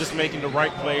 but just making the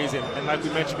right plays. And like we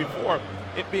mentioned before,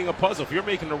 it being a puzzle. If you're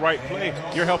making the right play,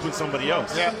 you're helping somebody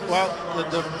else. Yeah, well,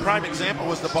 the prime example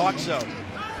was the box out.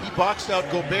 He boxed out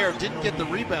Gobert, didn't get the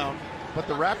rebound, but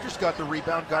the Raptors got the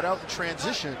rebound, got out in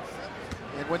transition,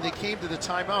 and when they came to the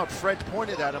timeout, Fred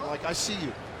pointed at him like, I see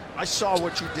you. I saw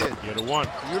what you did. You're the one.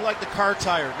 You're like the car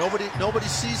tire. Nobody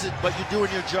sees it, but you're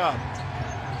doing your job.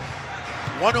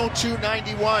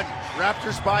 102-91.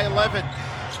 Raptors by 11.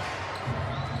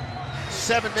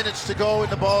 7 minutes to go in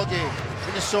the ball game.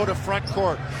 Minnesota front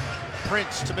court.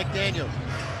 Prince to McDaniel.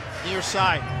 Near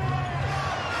side.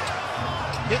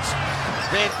 Hits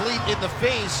Van Vliet in the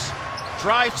face.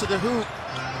 Drives to the hoop.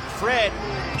 Fred,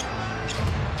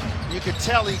 you could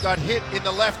tell he got hit in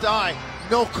the left eye.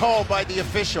 No call by the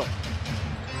official.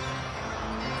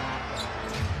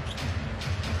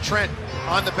 Trent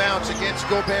on the bounce against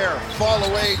Gobert. Fall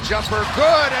away jumper,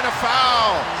 good, and a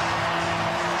foul.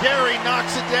 Gary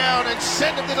knocks it down and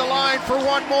sends him to the line for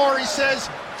one more. He says,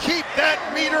 keep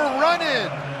that meter running.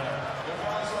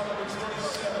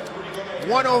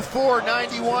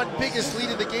 104-91, biggest lead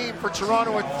of the game for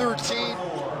Toronto at 13.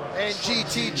 And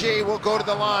GTJ will go to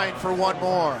the line for one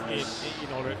more.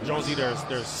 Jonesy,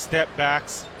 there's step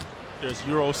backs, there's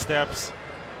Euro steps,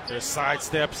 there's side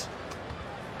steps.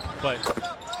 But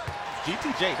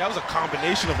GTJ, that was a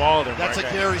combination of all of them. That's right a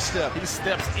there. Gary step. He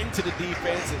steps into the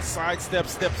defense and steps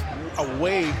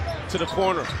away to the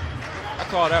corner. I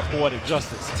call that poetic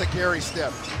justice. It's a Gary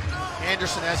step.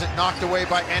 Anderson has it knocked away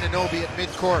by Anunoby at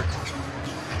midcourt.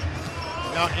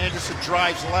 Now Anderson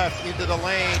drives left into the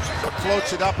lane,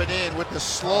 floats it up and in with the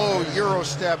slow Euro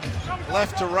step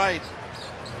left to right.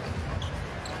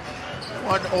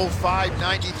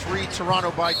 105-93,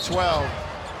 Toronto by 12.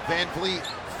 Van Vliet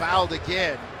fouled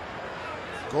again.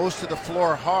 Goes to the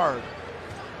floor hard.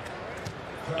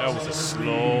 That was a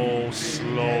slow Euro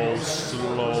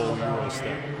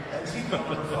step.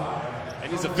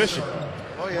 And he's efficient.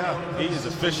 Oh yeah. He is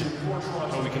efficient.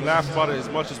 We can laugh about it as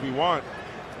much as we want,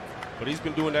 but he's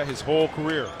been doing that his whole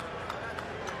career.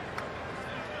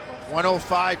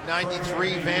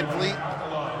 105-93, Van Vliet,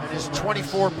 and his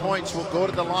 24 points will go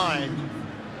to the line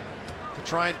to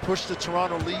try and push the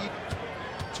Toronto lead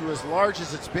to as large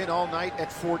as it's been all night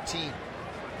at 14.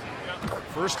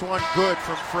 First one good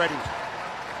from Freddie.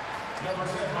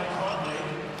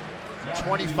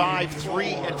 25, 3,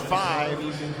 and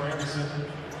 5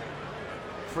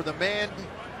 for the band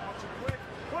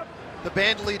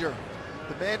leader.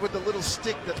 The man with the little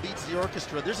stick that leads the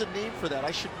orchestra. There's a name for that.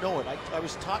 I should know it. I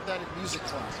was taught that in music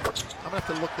class. I'm going to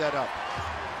have to look that up.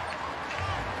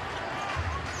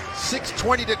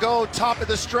 6:20 to go, top of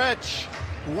the stretch.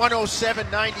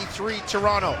 107-93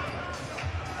 Toronto.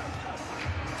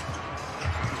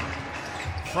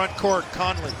 Front court,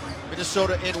 Conley.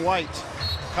 Minnesota in white.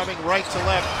 Coming right to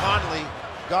left, Conley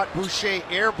got Boucher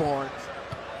airborne.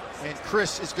 And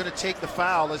Chris is going to take the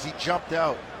foul as he jumped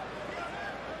out.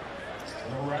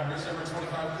 Raptors number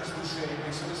 25, Chris Boucher,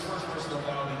 makes his first personal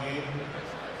foul in the game.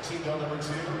 Team foul number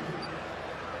 2.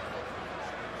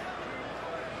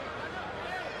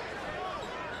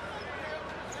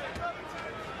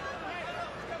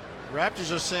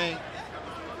 Raptors are saying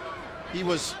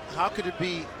how could it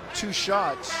be 2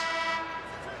 shots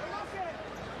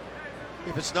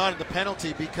if it's not in the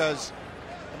penalty? Because,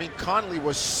 mean, Conley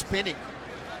was spinning.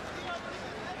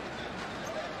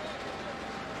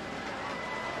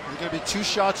 Is it going to be 2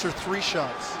 shots or 3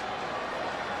 shots?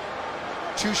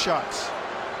 2 shots.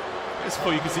 This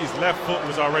foot, you can see his left foot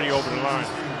was already over the line.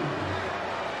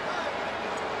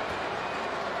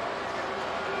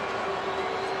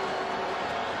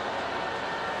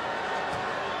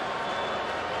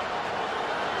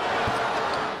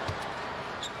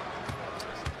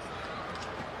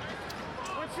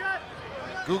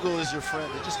 Google is your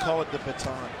friend. They just call it the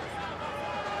baton.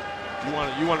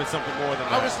 You wanted something more than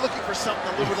that. I was looking for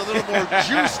something with a little more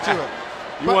juice to it.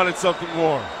 You wanted something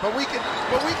more. But we can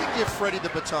give Freddie the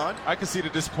baton. I can see the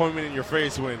disappointment in your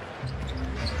face when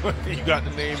you got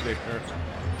the name there.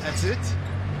 That's it?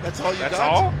 That's all you got? That's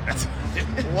all? That's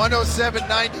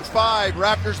 107-95.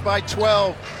 Raptors by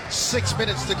 12. 6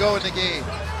 minutes to go in the game.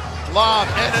 Lob,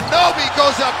 and Anunoby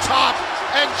goes up top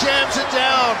and jams it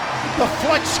down. The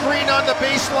flex screen on the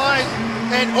baseline,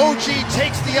 and OG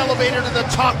takes the elevator to the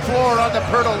top floor on the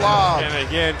Pirtle lob. And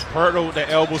again, Pirtle, the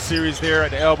elbow series there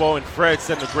at the elbow, and Fred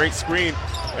setting a great screen.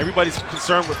 Everybody's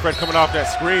concerned with Fred coming off that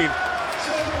screen.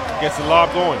 Gets the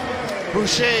lob going.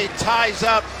 Boucher ties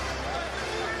up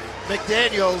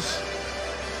McDaniels.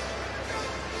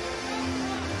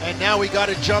 And now we got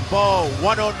a jump ball.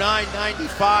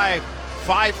 109-95.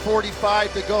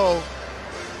 5:45 to go.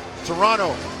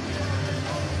 Toronto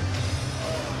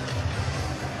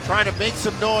trying to make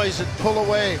some noise and pull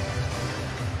away.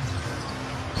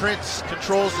 Prince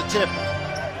controls the tip.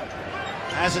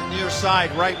 Has it near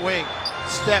side, right wing.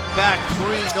 Step back,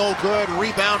 3, no good.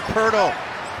 Rebound, Pirtle.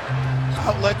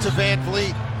 Outlet to Van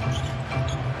Vliet.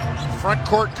 Front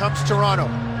court comes Toronto.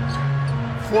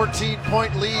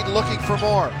 14-point lead, looking for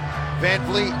more. Van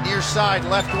Vliet, near side,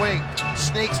 left wing.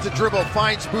 Snakes to dribble,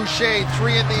 finds Boucher.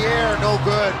 3 in the air, no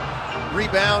good.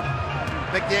 Rebound,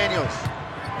 McDaniels.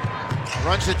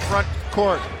 Runs it front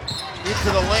court. Into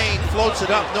the lane, floats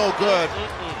it up, no good.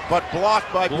 But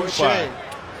blocked by Boucher.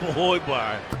 Boy,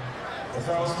 bye.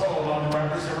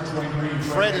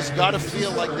 Fred has got to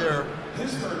feel like they're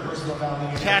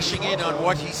cashing in on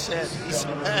what he said. He's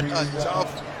had a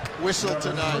tough whistle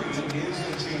tonight.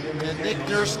 And Nick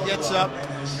Nurse gets up,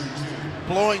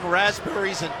 blowing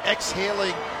raspberries and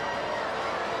exhaling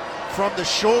from the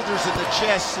shoulders and the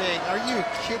chest, saying, "Are you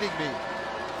kidding me?"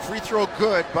 Free throw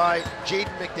good by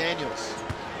Jaden McDaniels.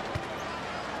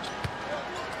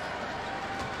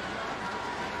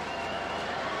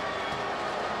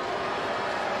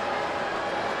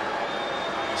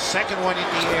 Second one in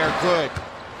the air, good.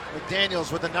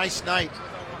 McDaniels with a nice night.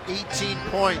 18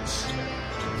 points,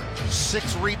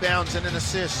 6 rebounds and an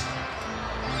assist.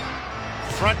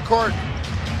 Front court.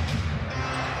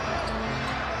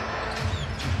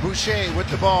 Boucher with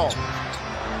the ball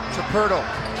to Pirtle.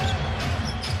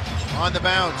 On the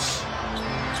bounce.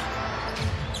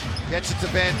 Gets it to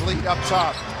Van Vliet up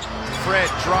top. Fred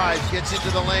drives, gets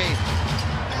into the lane.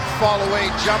 Fall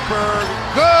away jumper.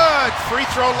 Good! Free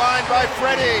throw line by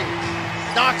Freddie.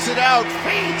 Knocks it out.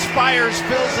 Fades, fires,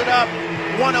 fills it up.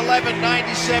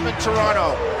 111-97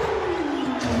 Toronto.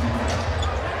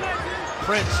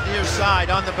 Prince near side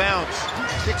on the bounce.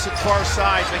 Kicks it far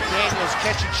side. McDaniels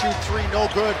catch and shoot 3, no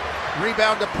good.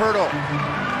 Rebound to Pirtle.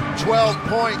 12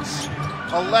 points.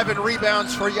 11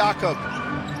 rebounds for Jakob.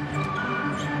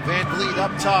 Van Vliet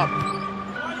up top.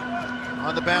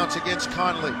 On the bounce against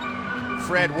Conley.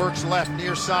 Fred works left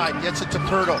near side. Gets it to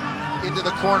Pirtle. Into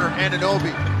the corner.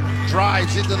 Anunoby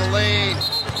drives into the lane.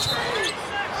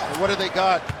 And what do they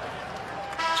got?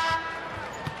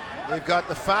 They've got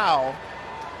the foul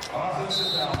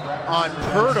on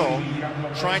Pirtle,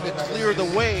 trying to clear the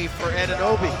way for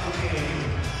Anunoby.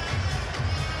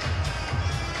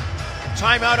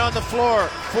 Timeout on the floor,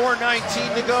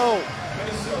 4:19 to go.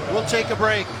 We'll take a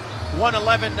break.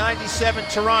 111-97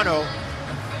 Toronto.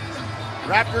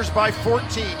 Raptors by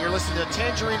 14. You're listening to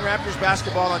Tangerine Raptors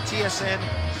basketball on TSN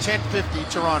 1050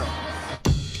 Toronto.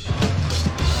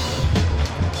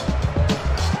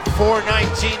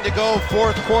 4:19 to go,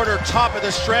 fourth quarter, top of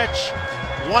the stretch.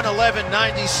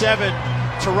 111-97.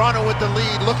 Toronto with the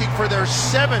lead, looking for its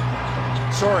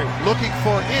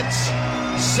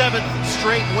 7th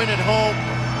straight win at home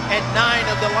and 9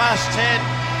 of the last 10.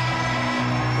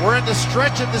 We're in the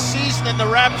stretch of the season and the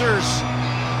Raptors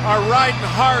are riding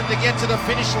hard to get to the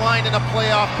finish line in a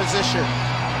playoff position.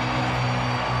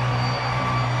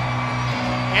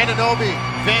 Anunoby,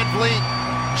 Van Vliet,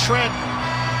 Trent,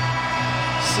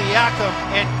 Siakam,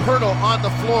 and Pirtle on the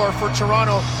floor for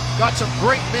Toronto. Got some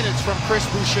great minutes from Chris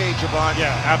Boucher, Jevohn.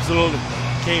 Yeah, absolutely.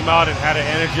 Came out and had an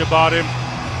energy about him.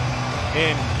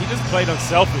 And he just played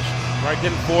unselfish, right?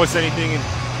 Didn't force anything.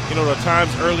 And the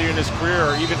times earlier in his career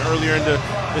or even earlier in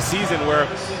the season where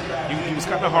he was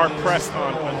kind of hard-pressed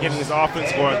on getting his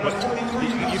offense going. But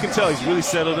you can tell he's really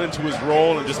settled into his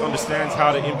role and just understands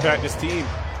how to impact his team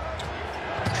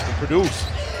and produce.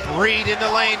 Reed in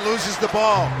the lane, loses the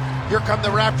ball. Here come the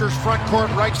Raptors front court,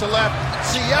 right to left.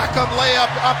 Siakam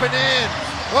layup up and in.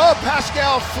 Oh,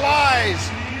 Pascal flies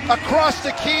across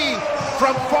the key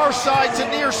from far side to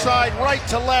near side, right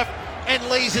to left, and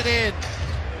lays it in.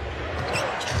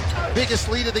 Biggest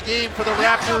lead of the game for the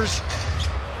Raptors.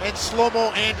 And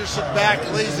Slow-Mo Anderson back,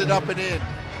 lays it up and in.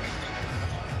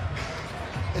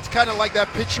 It's kind of like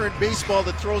that pitcher in baseball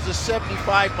that throws a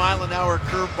 75-mile-an-hour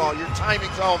curveball. Your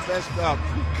timing's all messed up.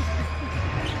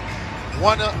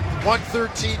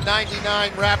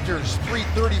 113.99 Raptors,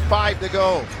 3:35 to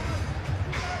go.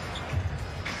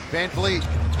 Van Vliet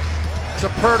to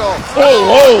Pirtle.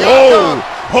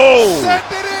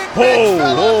 Send it in, big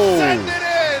fella, send it in.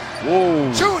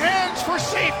 2 hands for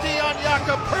safety on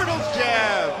Jakob Pirtle's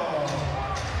jab.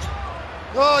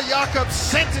 Oh, Jakob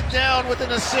sent it down with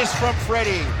an assist from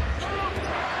Freddie.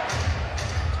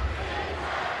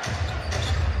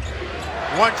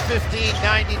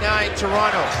 115.99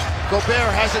 Toronto.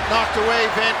 Gobert has it knocked away.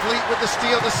 Van Vliet with the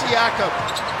steal to Siakam.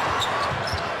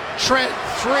 Trent,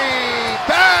 3,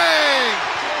 bang!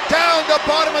 Down the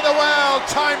bottom of the well.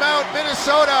 Timeout,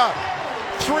 Minnesota.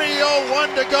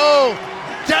 3:01 to go.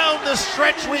 Down the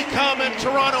stretch we come, and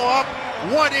Toronto up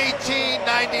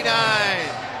 118.99.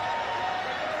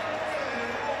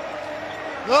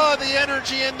 Oh, the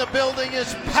energy in the building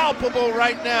is palpable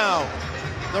right now.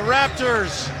 The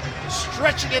Raptors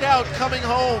stretching it out, coming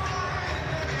home.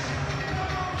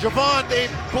 Jevohn,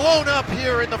 they've blown up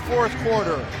here in the fourth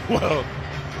quarter. Well,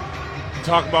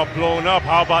 talk about blowing up.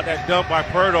 How about that dump by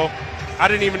Pirtle? I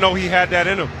didn't even know he had that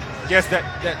in him. Guess that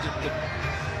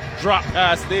drop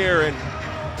pass there and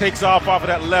takes off of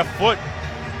that left foot.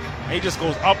 And he just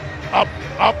goes up, up,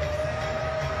 up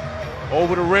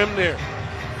over the rim there.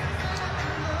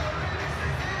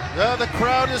 The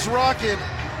crowd is rocking.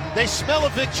 They smell a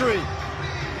victory.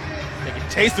 They can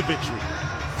taste the victory.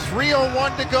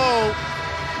 3:01 to go.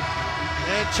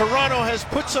 And Toronto has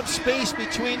put some space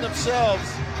between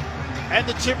themselves and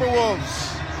the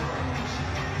Timberwolves.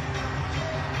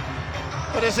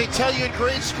 But as they tell you in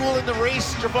grade school in the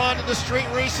race, Jevohn, in the straight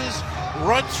races,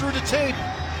 run through the tape.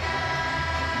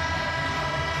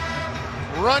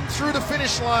 Run through the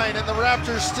finish line, and the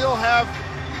Raptors still have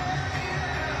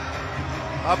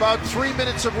about 3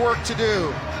 minutes of work to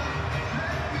do.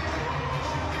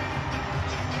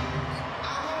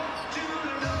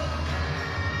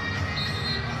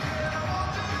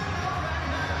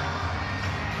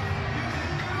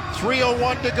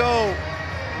 .301 to go.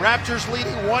 Raptors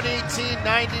leading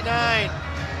 118.99.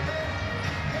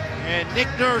 And Nick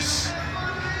Nurse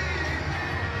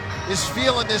is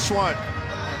feeling this one.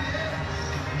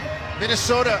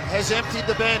 Minnesota has emptied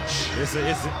the bench. It's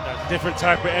a different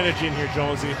type of energy in here,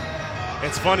 Jonesy.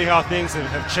 It's funny how things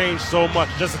have changed so much.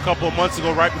 Just a couple of months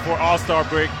ago, right before All-Star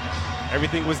break,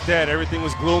 everything was dead. Everything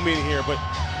was gloomy in here. But,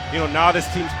 now this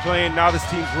team's playing, now this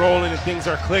team's rolling, and things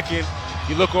are clicking.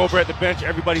 You look over at the bench,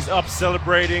 everybody's up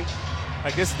celebrating.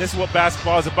 Like this is what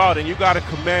basketball is about. And you got to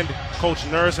commend Coach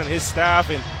Nurse and his staff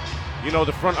and,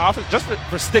 the front office just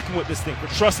for sticking with this thing, for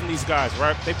trusting these guys,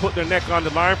 right? They put their neck on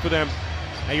the line for them.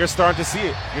 And you're starting to see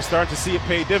it. You're starting to see it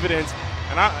pay dividends.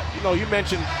 And you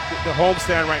mentioned the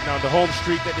homestand right now, the home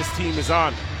streak that this team is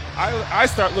on. I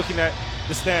start looking at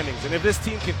the standings, and if this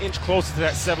team can inch closer to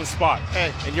that 7th spot,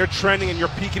 and you're trending and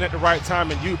you're peaking at the right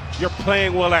time, and you're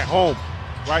playing well at home,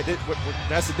 right?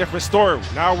 That's a different story.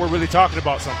 Now we're really talking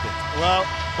about something. Well,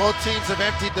 both teams have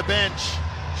emptied the bench,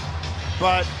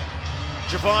 but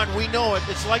Jevohn, we know it.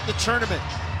 It's like the tournament.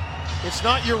 It's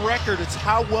not your record, it's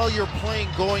how well you're playing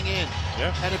going in.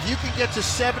 Yeah. And if you can get to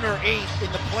 7 or 8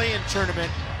 in the play-in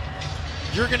tournament,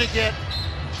 you're going to get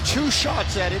 2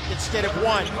 shots at it instead of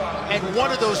 1. And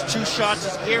one of those 2 shots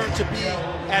is guaranteed to be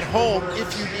at home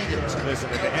if you need it. Listen,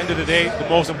 at the end of the day, the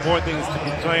most important thing is to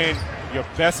be playing your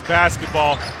best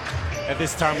basketball at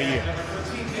this time of year.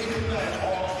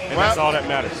 And that's all that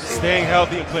matters. Staying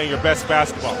healthy and playing your best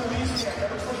basketball.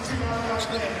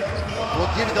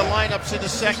 We'll give you the lineups in a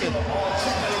second.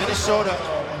 Minnesota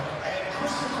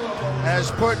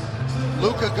has put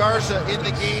Luka Garza in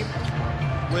the game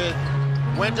with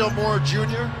Wendell Moore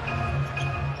Jr.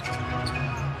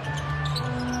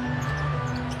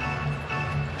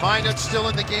 Minot's still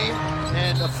in the game,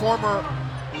 and a former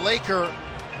Laker,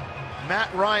 Matt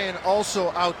Ryan,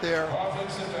 also out there.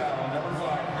 Offensive foul, number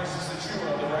 5, Precious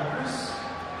Achiuwa of the Raptors.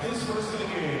 His first of the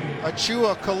game.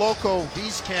 Achiuwa, Koloko,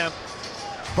 Wieskamp,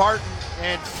 Barton,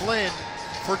 and Flynn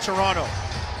for Toronto.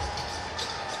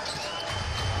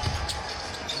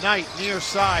 Knight near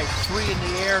side, three in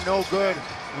the air, no good.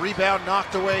 Rebound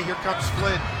knocked away, here comes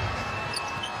Flynn.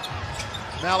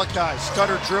 Malachi,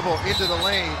 stutter dribble into the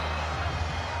lane.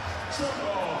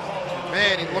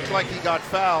 Man, it looked like he got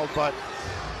fouled, but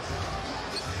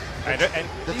and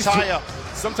the tie-up.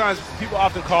 Sometimes people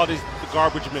often call these the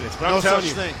garbage minutes, but I'm telling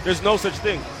you, there's no such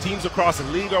thing. Teams across the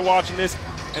league are watching this,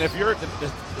 and if you're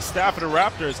the staff of the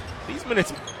Raptors, these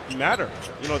minutes matter.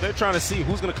 You know, they're trying to see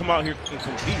who's going to come out here and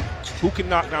compete, who can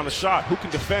knock down a shot, who can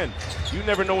defend. You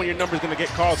never know when your number's going to get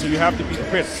called, so you have to be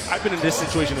prepared. I've been in this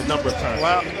situation a number of times.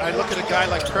 Well, I look at a guy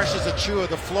like Precious Achiuwa,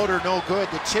 the floater no good,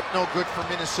 the tip no good for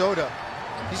Minnesota.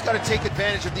 He's got to take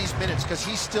advantage of these minutes because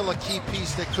he's still a key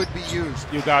piece that could be used.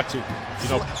 You got to. You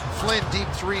know, Flynn, deep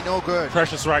three, no good.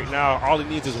 Precious right now, all he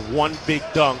needs is one big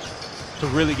dunk to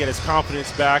really get his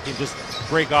confidence back and just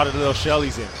break out of the little shell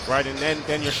he's in, right? And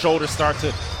then your shoulders start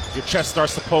to, your chest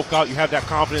starts to poke out. You have that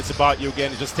confidence about you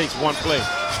again. It just takes one play.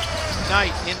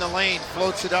 Knight in the lane,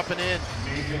 floats it up and in.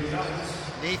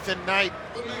 Nathan Knight,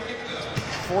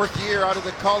 fourth year out of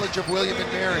the College of William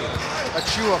and Mary.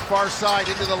 Achiuwa far side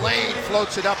into the lane,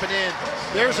 floats it up and in.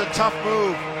 There's a tough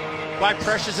move by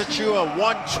Precious Achiuwa,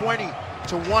 120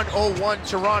 to 101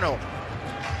 Toronto.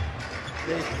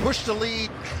 They pushed the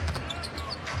lead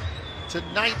to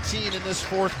 19 in this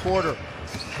fourth quarter.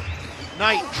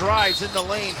 Knight drives in the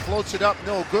lane, floats it up,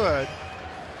 no good.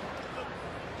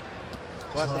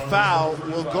 But the foul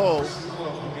will go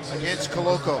against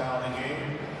Koloko.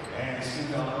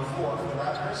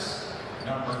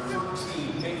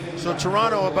 So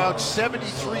Toronto about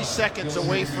 73 seconds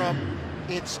away from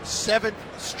its 7th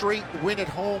straight win at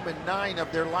home and 9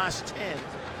 of their last 10.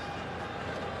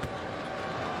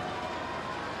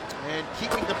 And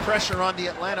keeping the pressure on the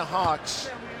Atlanta Hawks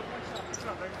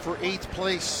for 8th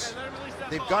place.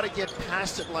 They've got to get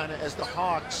past Atlanta as the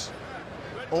Hawks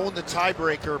own the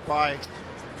tiebreaker by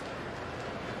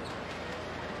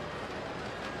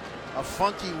a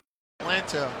funky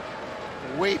Atlanta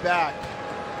way back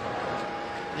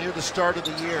near the start of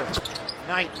the year.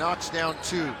 Knight knocks down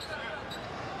 2.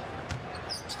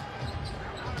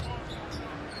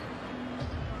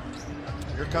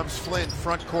 Here comes Flynn,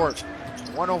 front court.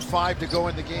 1:05 to go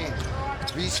in the game.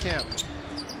 Wieskamp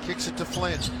kicks it to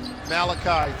Flynn.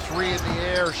 Malachi, three in the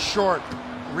air, short.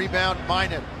 Rebound,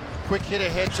 Minot. Quick hit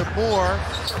ahead to Moore,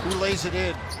 who lays it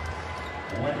in.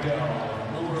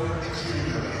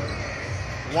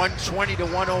 120 to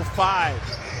 105.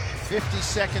 50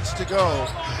 seconds to go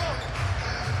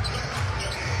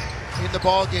in the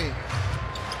ball game.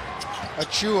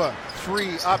 Achiuwa,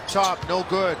 three up top, no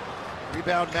good.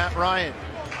 Rebound, Matt Ryan.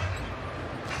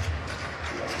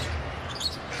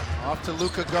 Off to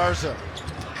Luka Garza.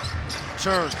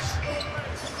 Turns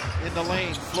in the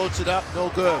lane, floats it up, no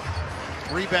good.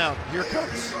 Rebound, here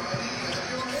comes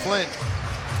Flynn.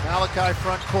 Malachi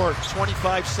front court,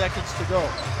 25 seconds to go.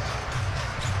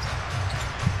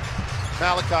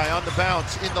 Malachi on the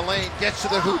bounce, in the lane, gets to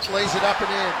the hoop, lays it up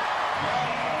and in.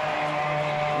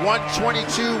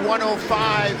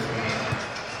 122-105.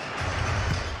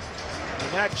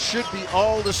 And that should be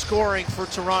all the scoring for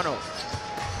Toronto.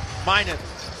 Minot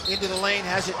into the lane,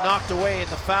 has it knocked away, and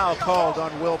the foul called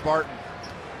on Will Barton.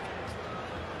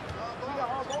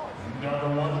 Number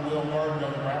 1, Will Barton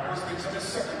of the Raptors, picks up his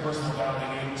second personal foul in the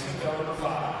game,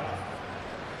 2005.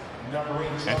 Number 8.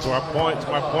 And to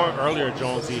my point earlier,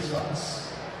 Jonesy,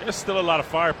 there's still a lot of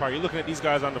firepower. You're looking at these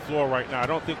guys on the floor right now. I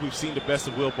don't think we've seen the best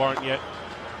of Will Barton yet.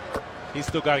 He's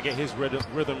still got to get his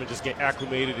rhythm and just get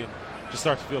acclimated and just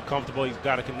start to feel comfortable. He's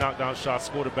got to knock down shots,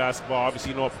 score the basketball.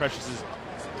 Obviously, you know what Precious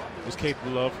is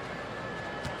capable of.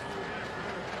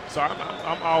 So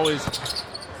I'm always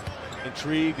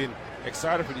intrigued and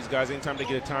excited for these guys anytime they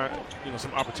get a time,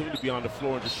 some opportunity to be on the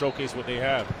floor and just showcase what they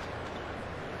have.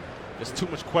 There's too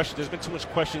much question. There's been too much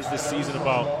questions this season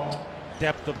about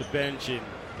depth of the bench and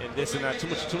this and that. Too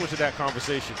much of that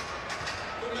conversation.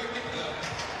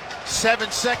 7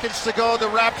 seconds to go. The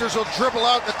Raptors will dribble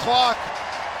out the clock.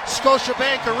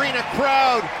 Scotiabank Arena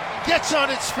crowd gets on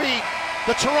its feet.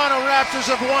 The Toronto Raptors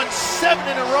have won 7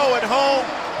 in a row at home,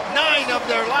 9 of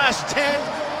their last 10.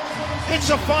 It's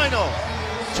a final.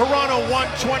 Toronto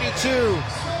 122,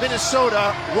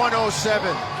 Minnesota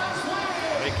 107.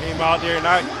 They came out there, and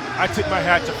I tip my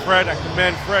hat to Fred. I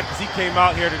commend Fred because he came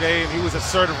out here today and he was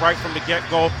assertive right from the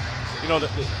get-go.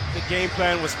 The game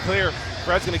plan was clear.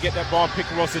 Fred's going to get that ball in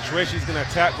pick-and-roll situation. He's going to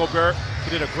attack Gobert. He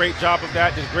did a great job of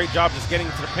that. Did a great job just getting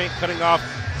into the paint, cutting off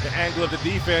the angle of the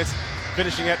defense,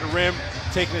 finishing at the rim,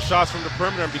 taking the shots from the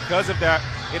perimeter. And because of that,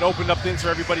 it opened up things for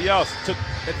everybody else. Took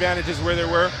advantages where there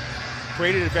were,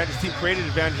 created advantages, team created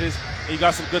advantages, and you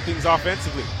got some good things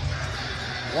offensively.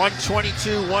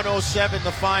 122-107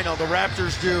 the final. The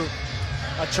Raptors do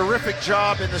a terrific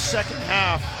job in the second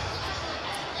half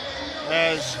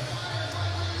as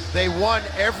they won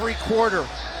every quarter,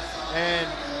 and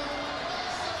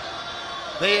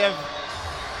they have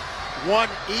won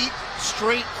 8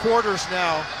 straight quarters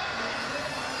now.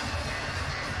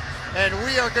 And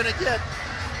we are going to get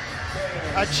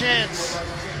a chance,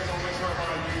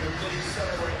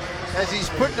 as he's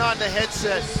putting on the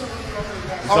headset.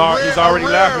 He's already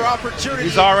laughing. Opportunity.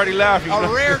 He's already laughing. A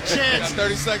rare chance.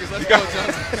 30 seconds. Let's go,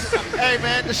 Johnson. Hey,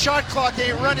 man, the shot clock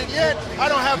ain't running yet. I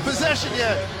don't have possession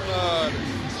yet.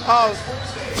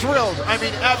 Thrilled. I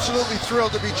mean, absolutely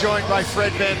thrilled to be joined by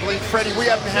Fred VanVleet. Freddie, we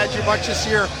haven't had you much this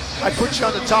year. I put you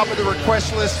on the top of the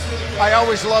request list. I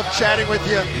always love chatting with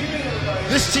you.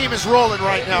 This team is rolling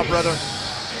right now, brother.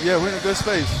 Yeah, we're in a good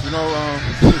space.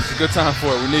 It's a good time for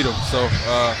it. We need them. So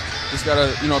just got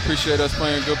to, appreciate us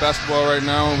playing good basketball right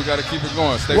now, and we got to keep it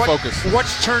going. Stay focused.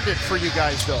 What's turned it for you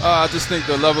guys, though? I just think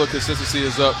the level of consistency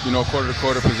is up, quarter to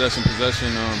quarter, possession.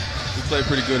 We played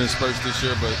pretty good in spurts this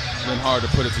year, but it's been hard to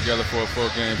put it together for a full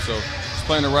game. So just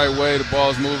playing the right way. The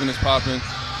ball's moving, it's popping.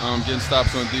 Getting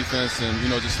stops on defense, and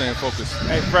just staying focused.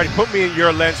 Hey, Freddie, put me in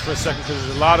your lens for a second, because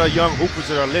there's a lot of young hoopers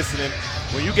that are listening.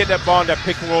 When you get that ball in that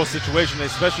pick and roll situation,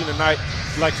 especially in a night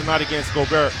like tonight against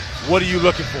Gobert, what are you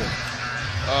looking for?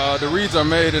 The reads are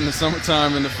made in the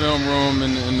summertime in the film room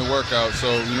and in the workout.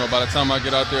 So by the time I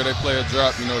get out there, they play a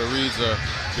drop. The reads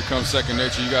become second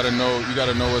nature. You got to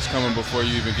know what's coming before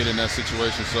you even get in that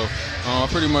situation. So I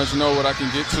pretty much know what I can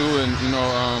get to, and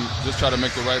just try to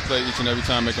make the right play each and every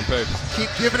time, make them pay.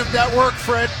 Keep giving him that work,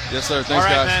 Fred. Yes, sir. Thanks, all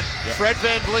right, guys. Man. Yeah. Fred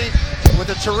VanVleet with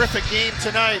a terrific game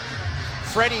tonight.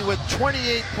 Freddie with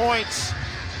 28 points,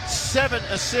 7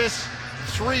 assists,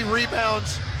 3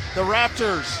 rebounds. The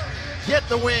Raptors get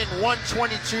the win,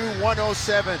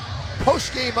 122-107.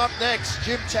 Post game up next,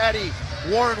 Jim Taddy,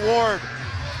 Warren Ward.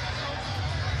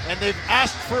 And they've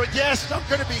asked for a guest. I'm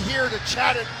going to be here to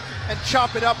chat it and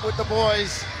chop it up with the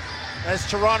boys as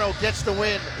Toronto gets the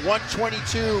win,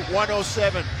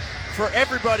 122-107. For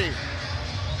everybody,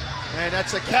 and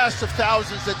that's a cast of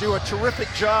thousands that do a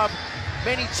terrific job.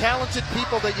 Many talented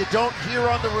people that you don't hear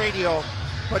on the radio,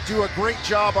 but do a great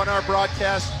job on our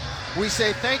broadcast. We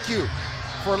say thank you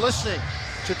for listening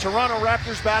to Toronto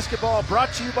Raptors basketball,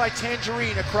 brought to you by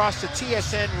Tangerine across the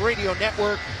TSN radio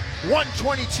network.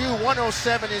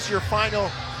 122-107 is your final.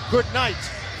 Good night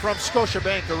from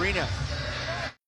Scotiabank Arena.